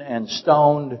beaten and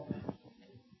stoned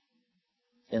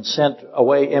and sent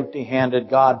away empty-handed,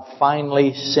 God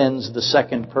finally sends the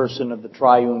second person of the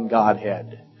triune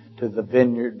Godhead to the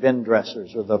vine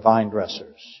dressers or the vine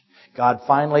dressers. God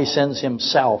finally sends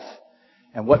himself.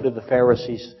 And what do the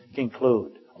Pharisees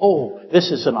conclude? Oh,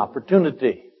 this is an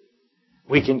opportunity.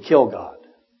 We can kill God.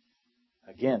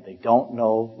 Again, they don't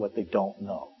know what they don't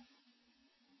know.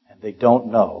 And they don't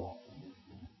know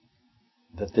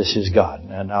that this is God.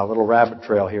 And now a little rabbit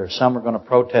trail here. Some are going to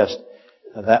protest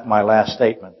that my last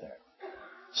statement there.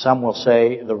 Some will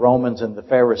say the Romans and the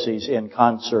Pharisees in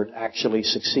concert actually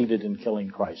succeeded in killing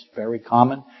Christ. Very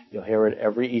common. You'll hear it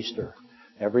every Easter,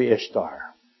 every Ishtar,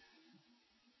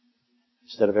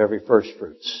 instead of every first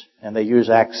fruits. And they use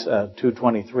Acts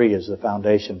 2:23 as the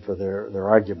foundation for their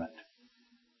argument.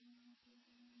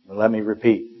 But let me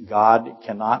repeat, God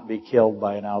cannot be killed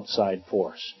by an outside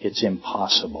force. It's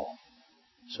impossible.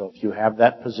 So if you have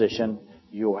that position,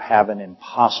 you have an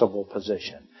impossible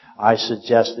position. I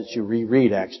suggest that you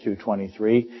reread Acts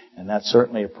 2:23, and that's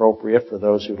certainly appropriate for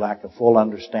those who lack a full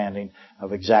understanding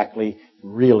of exactly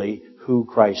really who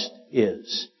Christ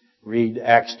is. Read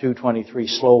Acts 2:23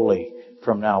 slowly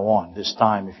from now on. This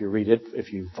time, if you read it,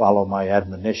 if you follow my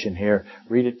admonition here,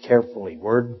 read it carefully,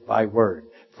 word by word,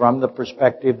 from the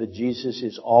perspective that Jesus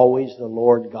is always the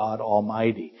Lord God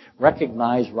Almighty.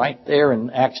 Recognize right there in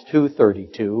Acts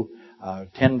 2:32,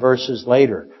 10 verses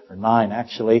later, or 9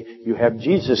 actually, you have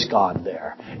Jesus God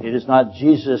there. It is not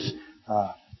Jesus,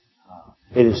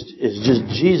 it's just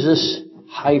Jesus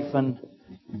hyphen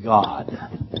God.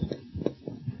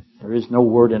 There is no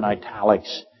word in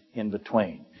italics in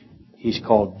between. He's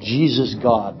called Jesus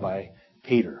God by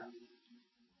Peter.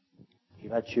 He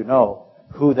lets you know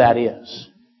who that is.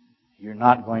 You're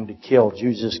not going to kill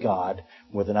Jesus God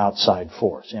with an outside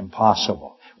force.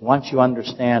 Impossible. Once you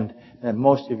understand, then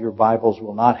most of your Bibles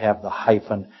will not have the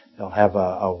hyphen. They'll have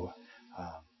an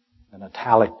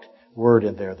italic word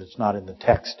in there that's not in the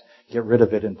text. Get rid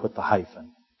of it and put the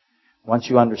hyphen. Once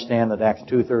you understand that Acts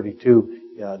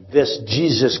 2:32, this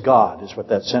Jesus God is what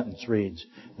that sentence reads,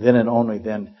 then and only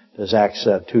then does Acts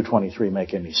 2:23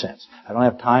 make any sense. I don't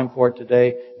have time for it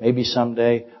today. Maybe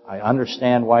someday. I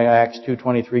understand why Acts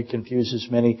 2:23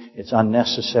 confuses many. It's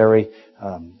unnecessary.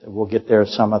 We'll get there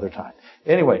some other time.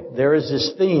 Anyway, there is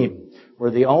this theme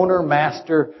where the owner,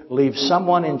 master, leaves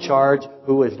someone in charge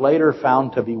who is later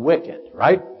found to be wicked,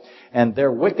 right? And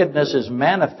their wickedness is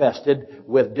manifested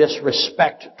with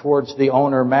disrespect towards the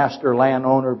owner, master,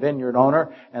 landowner, vineyard owner,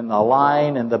 and the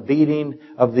lying and the beating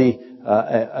of the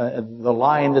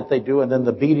lying that they do, and then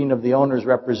the beating of the owner's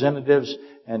representatives,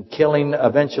 and killing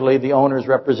eventually the owner's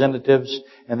representatives,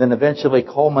 and then eventually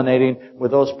culminating with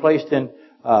those placed in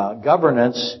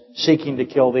governance seeking to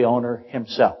kill the owner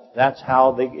himself. That's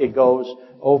how it goes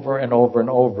over and over and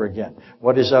over again.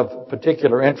 What is of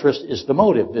particular interest is the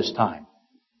motive this time.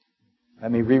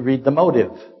 Let me reread the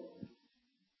motive.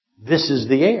 This is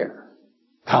the heir.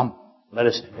 Come, let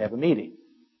us have a meeting.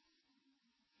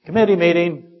 Committee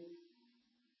meeting.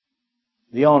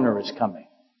 The owner is coming.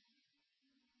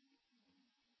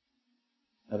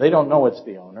 Now they don't know it's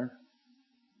the owner,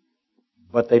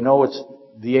 but they know it's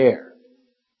the heir.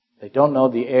 They don't know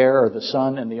the heir or the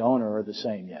son and the owner are the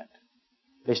same yet.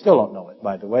 They still don't know it,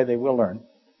 by the way. They will learn.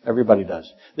 Everybody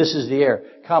does. This is the heir.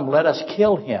 Come, let us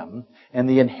kill him, and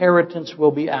the inheritance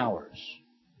will be ours.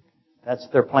 That's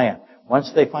their plan.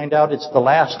 Once they find out it's the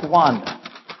last one,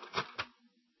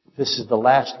 this is the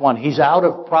last one. He's out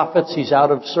of prophets. He's out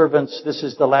of servants. This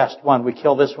is the last one. We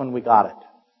kill this one. We got it.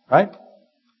 Right?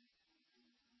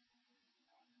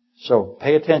 So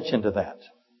pay attention to that.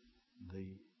 The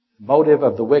motive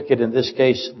of the wicked, in this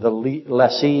case, the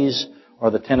lessees or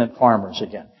the tenant farmers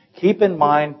again. Keep in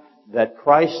mind that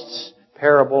Christ's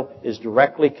parable is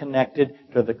directly connected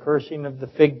to the cursing of the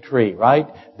fig tree, right?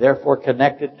 Therefore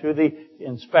connected to the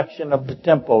inspection of the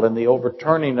temple and the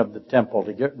overturning of the temple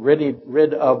to get rid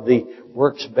of the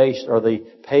works-based or the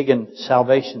pagan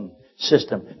salvation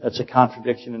system. That's a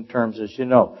contradiction in terms, as you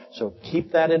know. So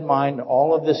keep that in mind,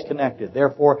 all of this connected.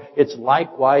 Therefore, it's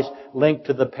likewise linked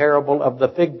to the parable of the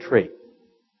fig tree.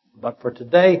 But for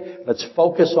today, let's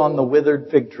focus on the withered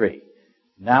fig tree.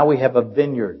 Now we have a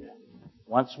vineyard.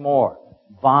 Once more,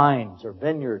 vines or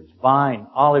vineyards, vine,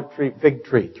 olive tree, fig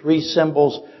tree. 3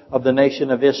 symbols of the nation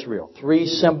of Israel. 3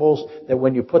 symbols that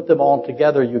when you put them all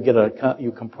together,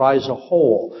 you comprise a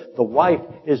whole. The wife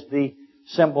is the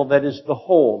symbol that is the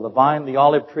whole. The vine, the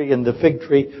olive tree, and the fig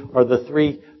tree are the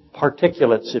 3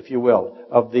 particulates, if you will,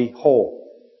 of the whole.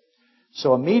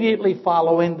 So immediately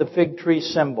following the fig tree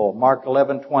symbol, Mark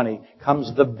 11:20,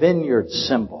 comes the vineyard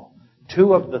symbol.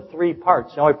 2 of the 3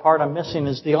 parts. The only part I'm missing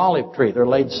is the olive tree. They're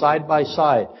laid side by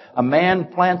side. A man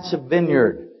plants a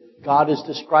vineyard. God is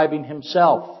describing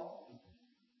himself.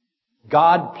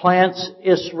 God plants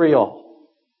Israel.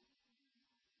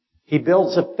 He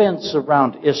builds a fence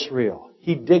around Israel.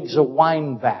 He digs a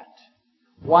wine vat.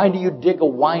 Why do you dig a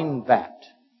wine vat?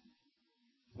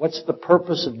 What's the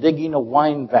purpose of digging a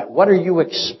wine vat? What are you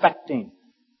expecting?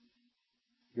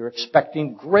 You're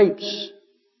expecting grapes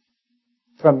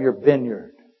from your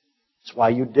vineyard. That's why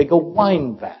you dig a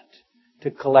wine vat,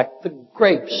 to collect the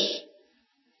grapes.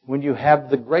 When you have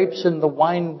the grapes in the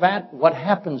wine vat, what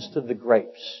happens to the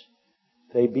grapes?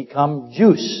 They become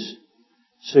juice.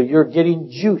 So you're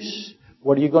getting juice.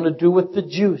 What are you going to do with the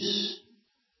juice?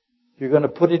 You're going to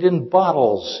put it in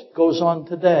bottles. Goes on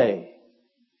today.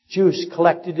 Juice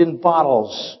collected in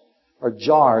bottles, or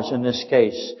jars in this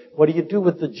case. What do you do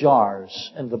with the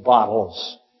jars and the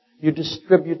bottles? You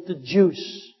distribute the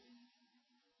juice.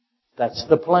 That's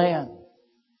the plan.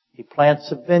 He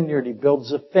plants a vineyard. He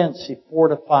builds a fence. He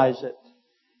fortifies it.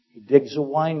 He digs a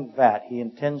wine vat. He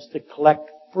intends to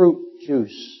collect fruit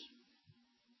juice.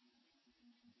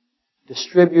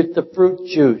 Distribute the fruit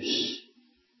juice.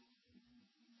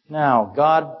 Now,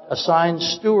 God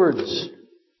assigns stewards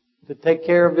to take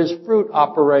care of His fruit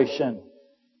operation.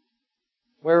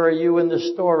 Where are you in the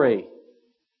story?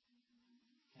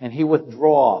 And He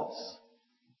withdraws.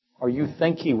 Or you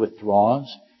think He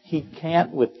withdraws. He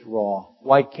can't withdraw.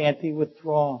 Why can't He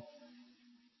withdraw?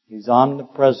 He's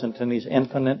omnipresent and He's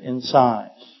infinite in size.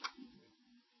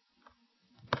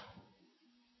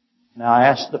 Now I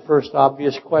ask the first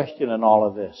obvious question in all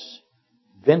of this.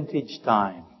 Vintage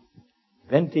time.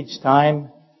 Vintage time,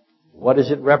 what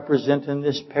does it represent in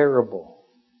this parable?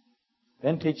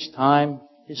 Vintage time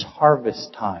is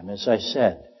harvest time, as I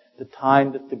said. The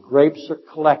time that the grapes are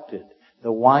collected.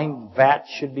 The wine vat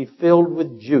should be filled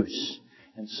with juice.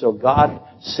 And so God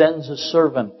sends a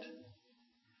servant.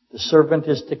 The servant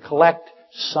is to collect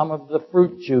some of the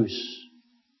fruit juice,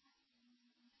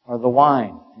 or the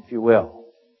wine, if you will.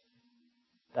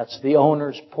 That's the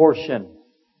owner's portion.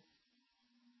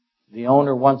 The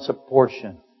owner wants a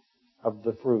portion of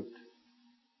the fruit.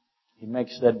 He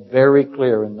makes that very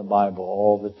clear in the Bible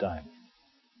all the time.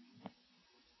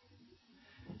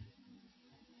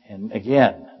 And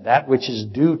again, that which is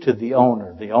due to the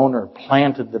owner. The owner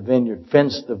planted the vineyard,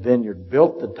 fenced the vineyard,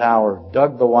 built the tower,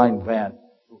 dug the wine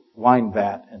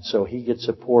vat, and so he gets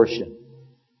a portion.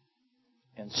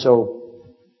 And so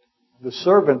the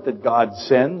servant that God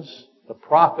sends, the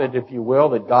prophet, if you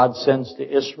will, that God sends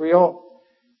to Israel,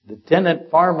 the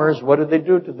tenant farmers, what did they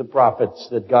do to the prophets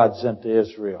that God sent to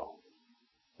Israel?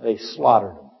 They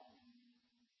slaughtered them,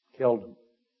 killed them.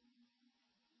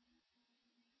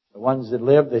 The ones that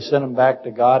lived, they sent them back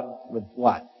to God with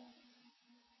what?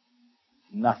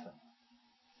 Nothing.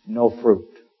 No fruit.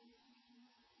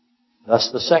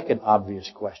 Thus the second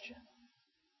obvious question.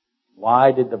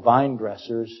 Why did the vine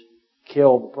dressers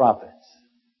kill the prophets?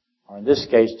 Or in this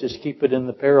case, just keep it in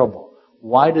the parable.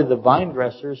 Why did the vine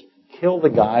dressers kill the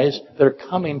guys that are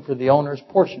coming for the owner's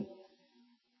portion?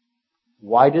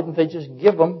 Why didn't they just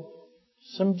give them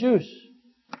some juice?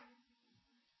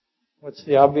 What's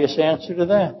the obvious answer to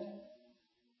that?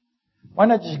 Why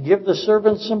not just give the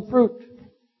servants some fruit?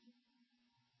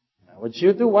 Now, what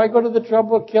you do, why go to the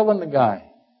trouble of killing the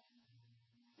guy?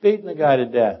 Beating the guy to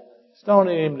death.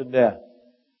 Stoning him to death.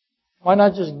 Why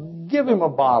not just give him a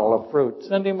bottle of fruit?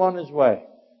 Send him on his way.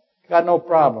 Got no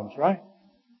problems, right?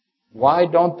 Why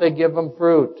don't they give him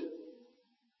fruit?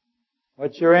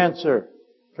 What's your answer?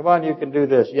 Come on, you can do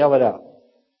this. Yell it out.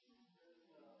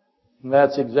 And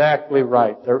that's exactly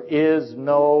right. There is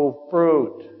no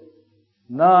fruit.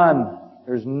 None.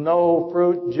 There's no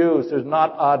fruit juice. There's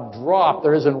not a drop.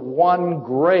 There isn't one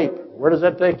grape. Where does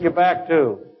that take you back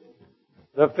to?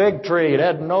 The fig tree. It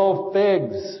had no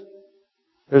figs.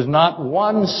 There's not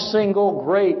one single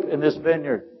grape in this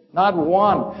vineyard. Not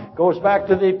one. Goes back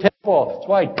to the temple. That's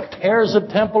why it tears the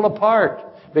temple apart.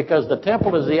 Because the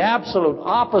temple is the absolute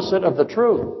opposite of the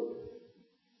truth.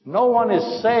 No one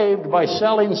is saved by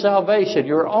selling salvation.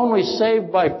 You're only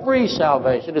saved by free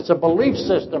salvation. It's a belief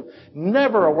system,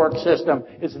 never a work system.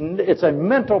 It's a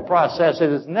mental process. It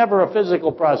is never a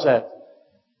physical process.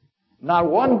 Not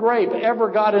one grape ever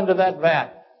got into that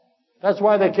vat. That's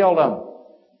why they killed him.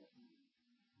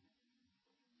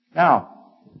 Now,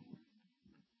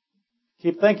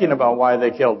 keep thinking about why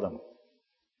they killed them.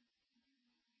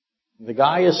 The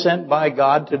guy is sent by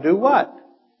God to do what?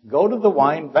 Go to the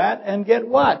wine vat and get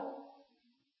what?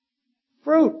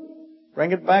 Fruit.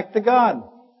 Bring it back to God.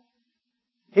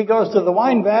 He goes to the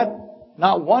wine vat,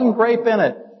 not one grape in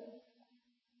it.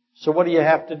 So what do you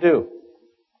have to do?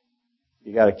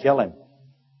 You got to kill him.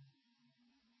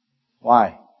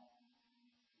 Why?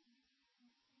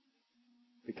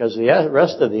 Because the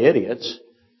rest of the idiots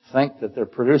think that they're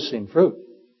producing fruit.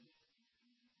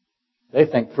 They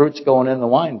think fruit's going in the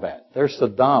wine vat. They're so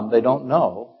dumb they don't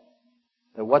know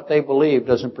that what they believe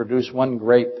doesn't produce one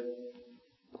grape.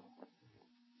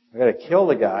 We've got to kill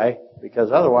the guy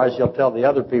because otherwise you'll tell the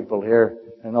other people here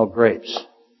there are no grapes.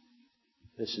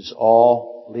 This is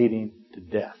all leading to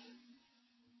death.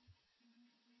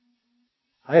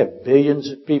 I have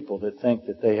billions of people that think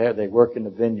that they work in the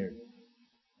vineyard.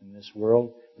 In this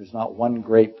world, there's not one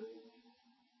grape.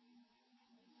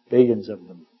 Billions of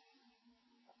them.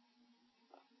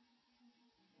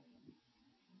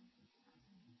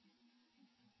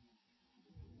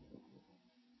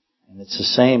 And it's the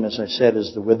same, as I said,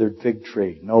 as the withered fig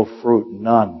tree. No fruit,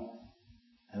 none.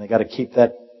 And they got to keep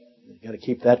that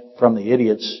from the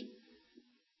idiots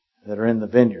that are in the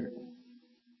vineyard.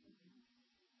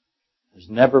 There's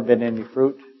never been any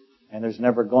fruit, and there's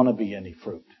never going to be any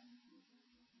fruit.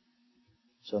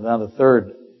 So now the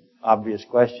third obvious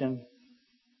question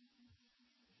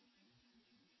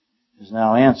is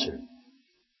now answered.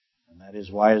 And that is,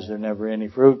 why is there never any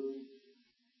fruit?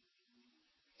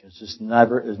 Because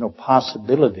there's no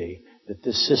possibility that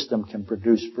this system can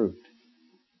produce fruit.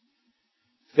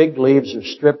 Fig leaves are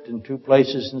stripped in two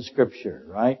places in Scripture,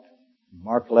 right?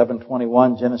 Mark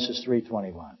 11:21, Genesis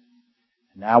 3:21.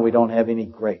 Now we don't have any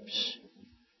grapes.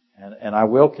 And I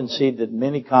will concede that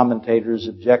many commentators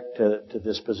object to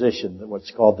this position, what's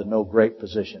called the no grape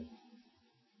position.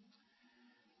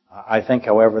 I think,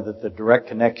 however, that the direct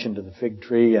connection to the fig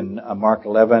tree in Mark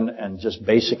 11 and just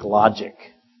basic logic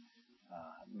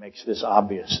makes this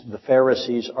obvious. The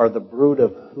Pharisees are the brood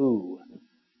of who?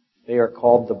 They are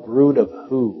called the brood of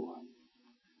who?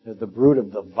 They're the brood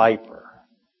of the viper.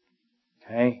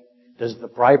 Okay? Does the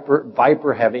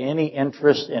viper have any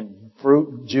interest in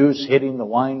fruit juice hitting the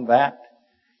wine vat?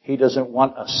 He doesn't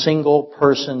want a single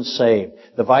person saved.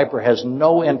 The viper has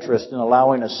no interest in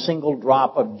allowing a single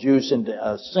drop of juice into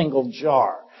a single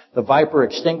jar. The viper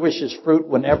extinguishes fruit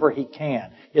whenever he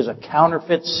can. He has a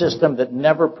counterfeit system that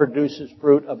never produces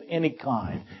fruit of any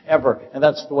kind, ever. And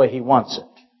that's the way he wants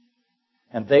it.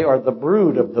 And they are the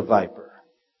brood of the viper.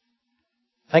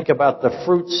 Think about the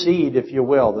fruit seed, if you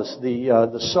will,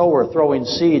 the sower throwing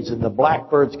seeds and the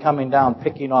blackbirds coming down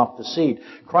picking off the seed.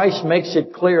 Christ makes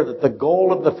it clear that the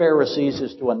goal of the Pharisees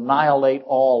is to annihilate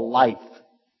all life.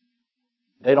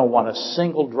 They don't want a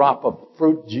single drop of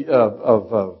fruit,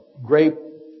 of grape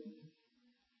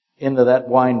into that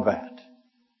wine vat.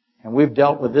 And we've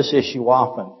dealt with this issue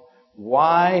often.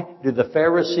 Why do the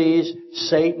Pharisees,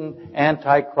 Satan,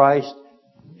 Antichrist,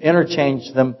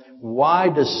 interchange them? Why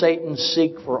does Satan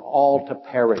seek for all to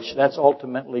perish? That's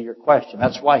ultimately your question.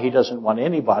 That's why he doesn't want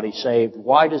anybody saved.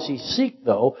 Why does he seek,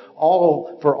 though,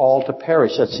 for all to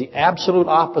perish? That's the absolute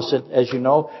opposite, as you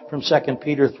know, from 2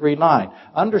 Peter 3:9.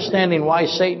 Understanding why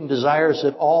Satan desires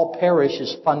that all perish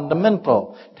is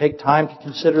fundamental. Take time to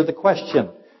consider the question,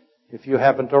 if you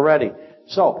haven't already.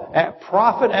 So,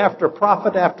 prophet after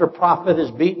prophet after prophet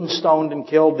is beaten, stoned, and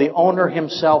killed. The owner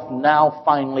himself now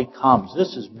finally comes.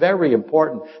 This is very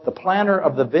important. The planter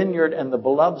of the vineyard and the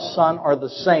beloved Son are the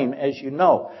same, as you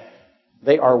know.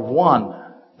 They are one.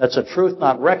 That's a truth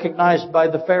not recognized by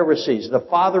the Pharisees. The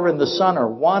Father and the Son are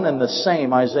one and the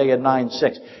same, Isaiah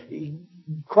 9:6.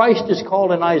 Christ is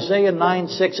called in Isaiah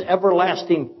 9:6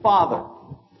 Everlasting Father.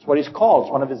 That's what he's called.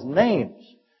 It's one of his names.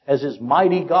 As his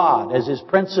mighty God, as his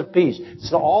Prince of Peace.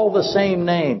 It's all the same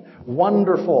name.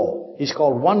 Wonderful. He's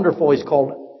called Wonderful. He's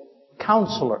called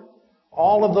Counselor.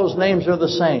 All of those names are the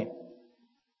same.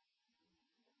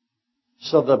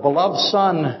 So the beloved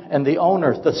Son and the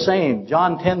owner, the same.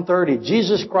 John 10:30.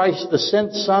 Jesus Christ, the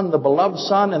sent Son, the beloved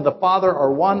Son, and the Father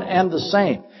are one and the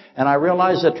same. And I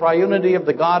realize the triunity of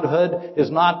the Godhood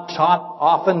is not taught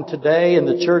often today in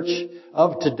the church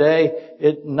of today.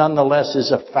 It nonetheless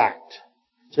is a fact.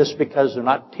 Just because they're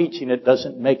not teaching it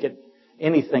doesn't make it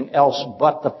anything else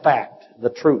but the fact, the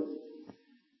truth.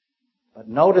 But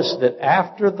notice that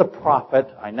after the prophet,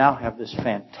 I now have this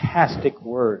fantastic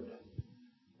word.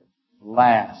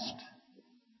 Last.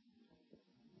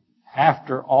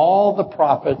 After all the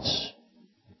prophets,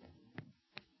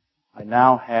 I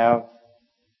now have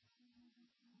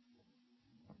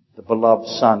the beloved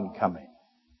Son coming.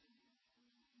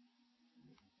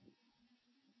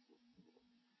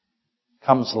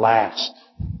 Comes last.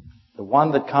 The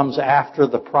one that comes after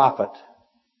the prophet,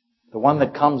 the one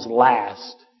that comes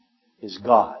last is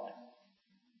God.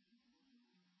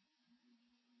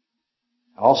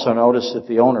 Also notice that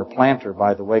the owner, planter,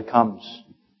 by the way, comes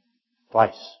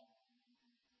twice.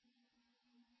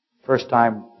 First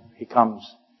time he comes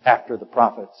after the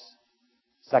prophets.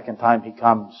 Second time he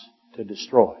comes to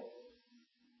destroy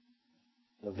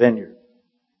the vineyard,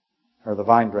 or the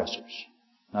vine dressers,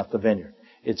 not the vineyard.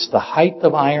 It's the height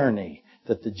of irony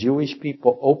that the Jewish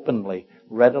people openly,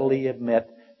 readily admit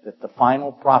that the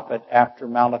final prophet after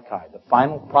Malachi, the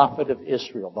final prophet of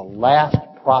Israel, the last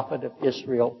prophet of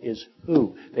Israel is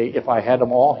who? If I had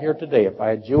them all here today, if I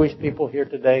had Jewish people here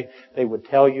today, they would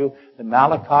tell you that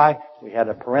Malachi, we had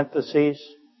a parenthesis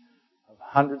of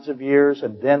hundreds of years,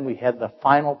 and then we had the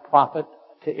final prophet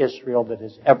to Israel that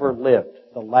has ever lived,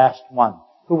 the last one.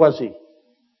 Who was he?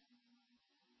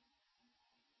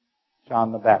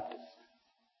 John the Baptist.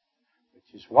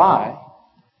 Which is why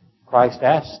Christ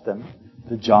asked them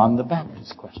the John the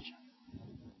Baptist question.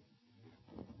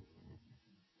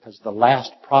 Because the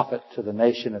last prophet to the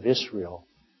nation of Israel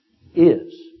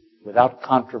is, without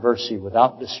controversy,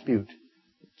 without dispute,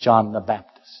 John the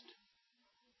Baptist.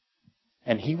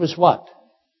 And he was what?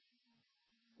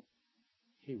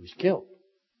 He was killed.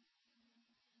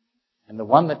 And the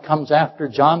one that comes after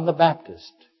John the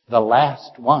Baptist, the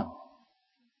last one,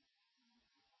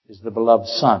 is the beloved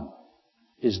Son,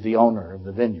 is the owner of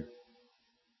the vineyard.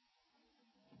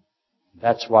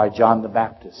 That's why John the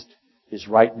Baptist is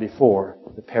right before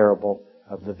the parable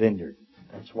of the vineyard.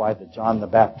 That's why the John the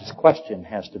Baptist question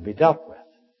has to be dealt with.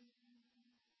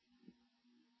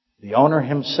 The owner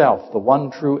himself, the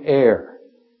one true heir,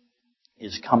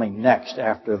 is coming next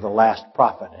after the last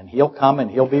prophet. And he'll come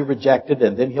and he'll be rejected,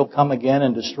 and then he'll come again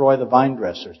and destroy the vine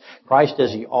dressers. Christ,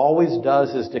 as he always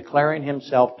does, is declaring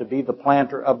himself to be the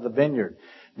planter of the vineyard.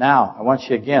 Now, I want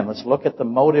you again, let's look at the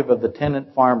motive of the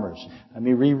tenant farmers. Let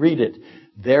me reread it.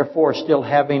 Therefore, still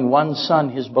having one son,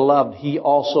 his beloved, he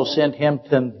also sent him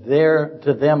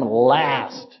to them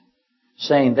last,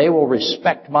 saying, they will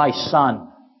respect my son.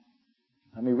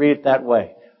 Let me read it that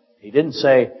way. He didn't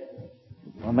say,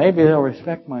 well, maybe they'll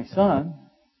respect my son.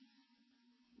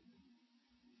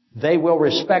 They will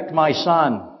respect my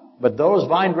son. But those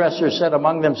vine dressers said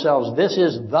among themselves, this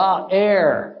is the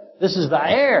heir. This is the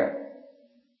heir.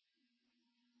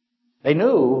 They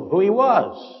knew who he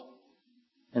was.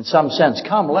 In some sense,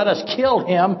 come, let us kill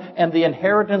him and the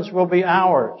inheritance will be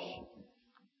ours.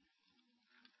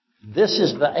 This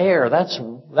is the heir. That's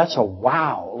a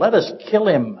wow. Let us kill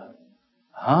him.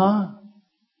 Huh?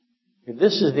 If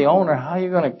this is the owner, how are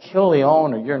you going to kill the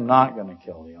owner? You're not going to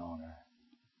kill the owner.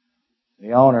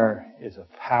 The owner is a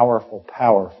powerful,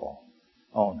 powerful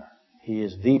owner. He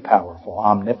is the powerful,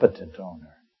 omnipotent owner.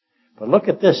 But look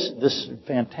at this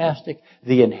fantastic,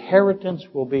 the inheritance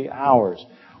will be ours.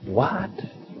 What?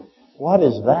 What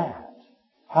is that?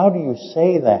 How do you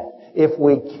say that? If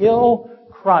we kill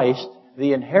Christ,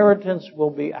 the inheritance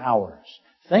will be ours.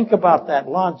 Think about that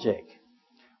logic.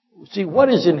 See, what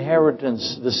is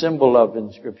inheritance the symbol of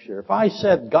in Scripture? If I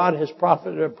said God has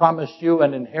promised you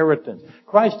an inheritance,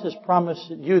 Christ has promised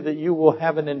you that you will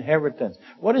have an inheritance,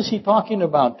 what is he talking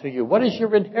about to you? What is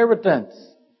your inheritance?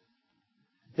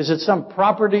 Is it some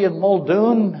property in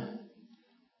Muldoon?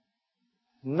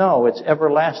 No, it's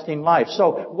everlasting life.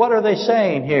 So what are they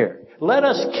saying here? Let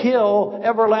us kill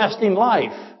everlasting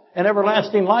life, and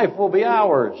everlasting life will be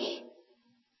ours.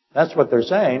 That's what they're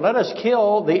saying. Let us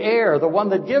kill the heir, the one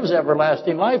that gives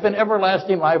everlasting life, and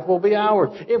everlasting life will be ours.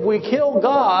 If we kill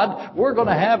God, we're going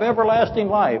to have everlasting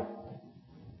life.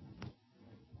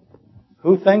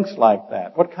 Who thinks like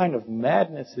that? What kind of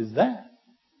madness is that?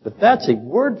 But that's a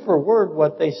word for word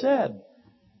what they said.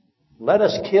 Let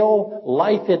us kill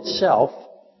life itself.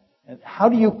 And how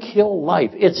do you kill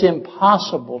life? It's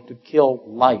impossible to kill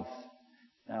life.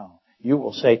 Now, You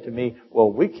will say to me,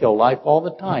 well, we kill life all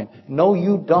the time. No,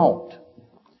 you don't.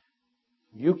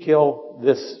 You kill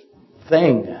this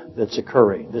thing that's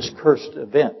occurring, this cursed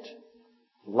event.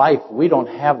 Life, we don't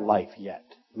have life yet.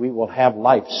 We will have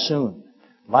life soon.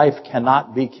 Life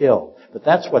cannot be killed. But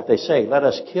that's what they say. Let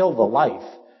us kill the life.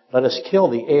 Let us kill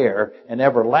the air, and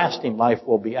everlasting life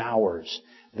will be ours.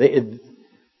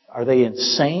 Are they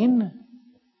insane?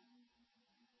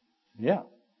 Yeah.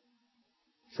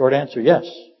 Short answer, yes.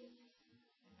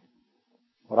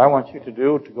 What I want you to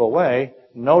do to go away,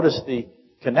 notice the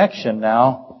connection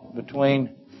now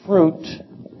between fruit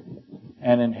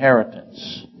and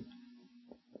inheritance.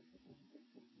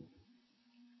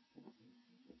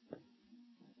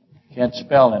 Can't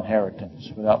spell inheritance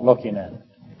without looking at it.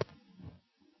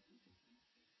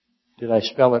 Did I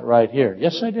spell it right here?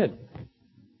 Yes, I did.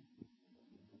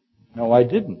 No, I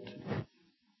didn't.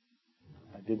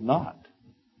 I did not.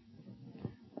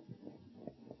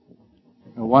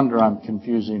 No wonder I'm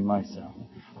confusing myself.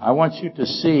 I want you to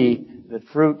see that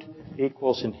fruit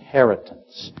equals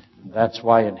inheritance. That's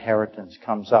why inheritance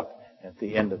comes up at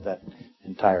the end of that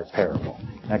entire parable.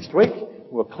 Next week,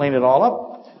 we'll clean it all up.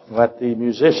 Let the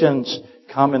musicians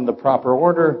come in the proper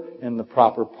order, in the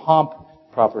proper pomp,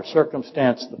 proper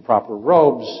circumstance, the proper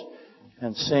robes,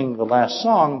 and sing the last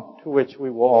song to which we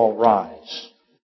will all rise.